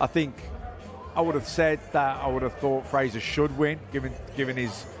 I think I would have said that I would have thought Frazer should win, given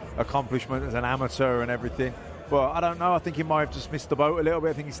his accomplishment as an amateur and everything. But I don't know. I think he might have just missed the boat a little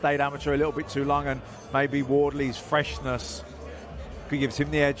bit. I think he stayed amateur a little bit too long, and maybe Wardley's freshness gives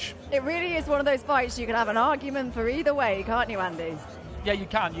him the edge. It really is one of those fights you can have an argument for either way, can't you, Andy? Yeah, you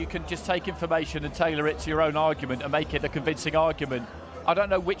can. You can just take information and tailor it to your own argument and make it a convincing argument. I don't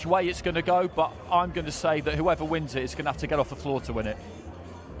know which way it's going to go, but I'm going to say that whoever wins it is going to have to get off the floor to win it.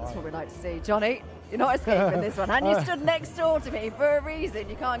 That's what we like to see. Johnny, you're not escaping this one. And you stood next door to me for a reason.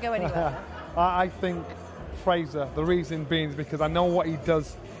 You can't go anywhere. I think Frazer, the reason being is because I know what he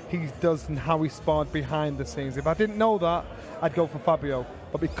does and how he sparred behind the scenes. If I didn't know that, I'd go for Fabio.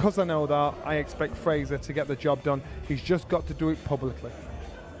 But because I know that, I expect Frazer to get the job done. He's just got to do it publicly.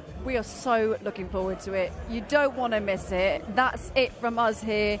 We are so looking forward to it. You don't want to miss it. That's it from us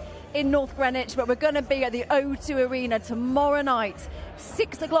here in North Greenwich, but we're going to be at the O2 Arena tomorrow night.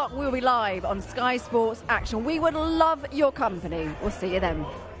 6 o'clock, we'll be live on Sky Sports Action. We would love your company. We'll see you then.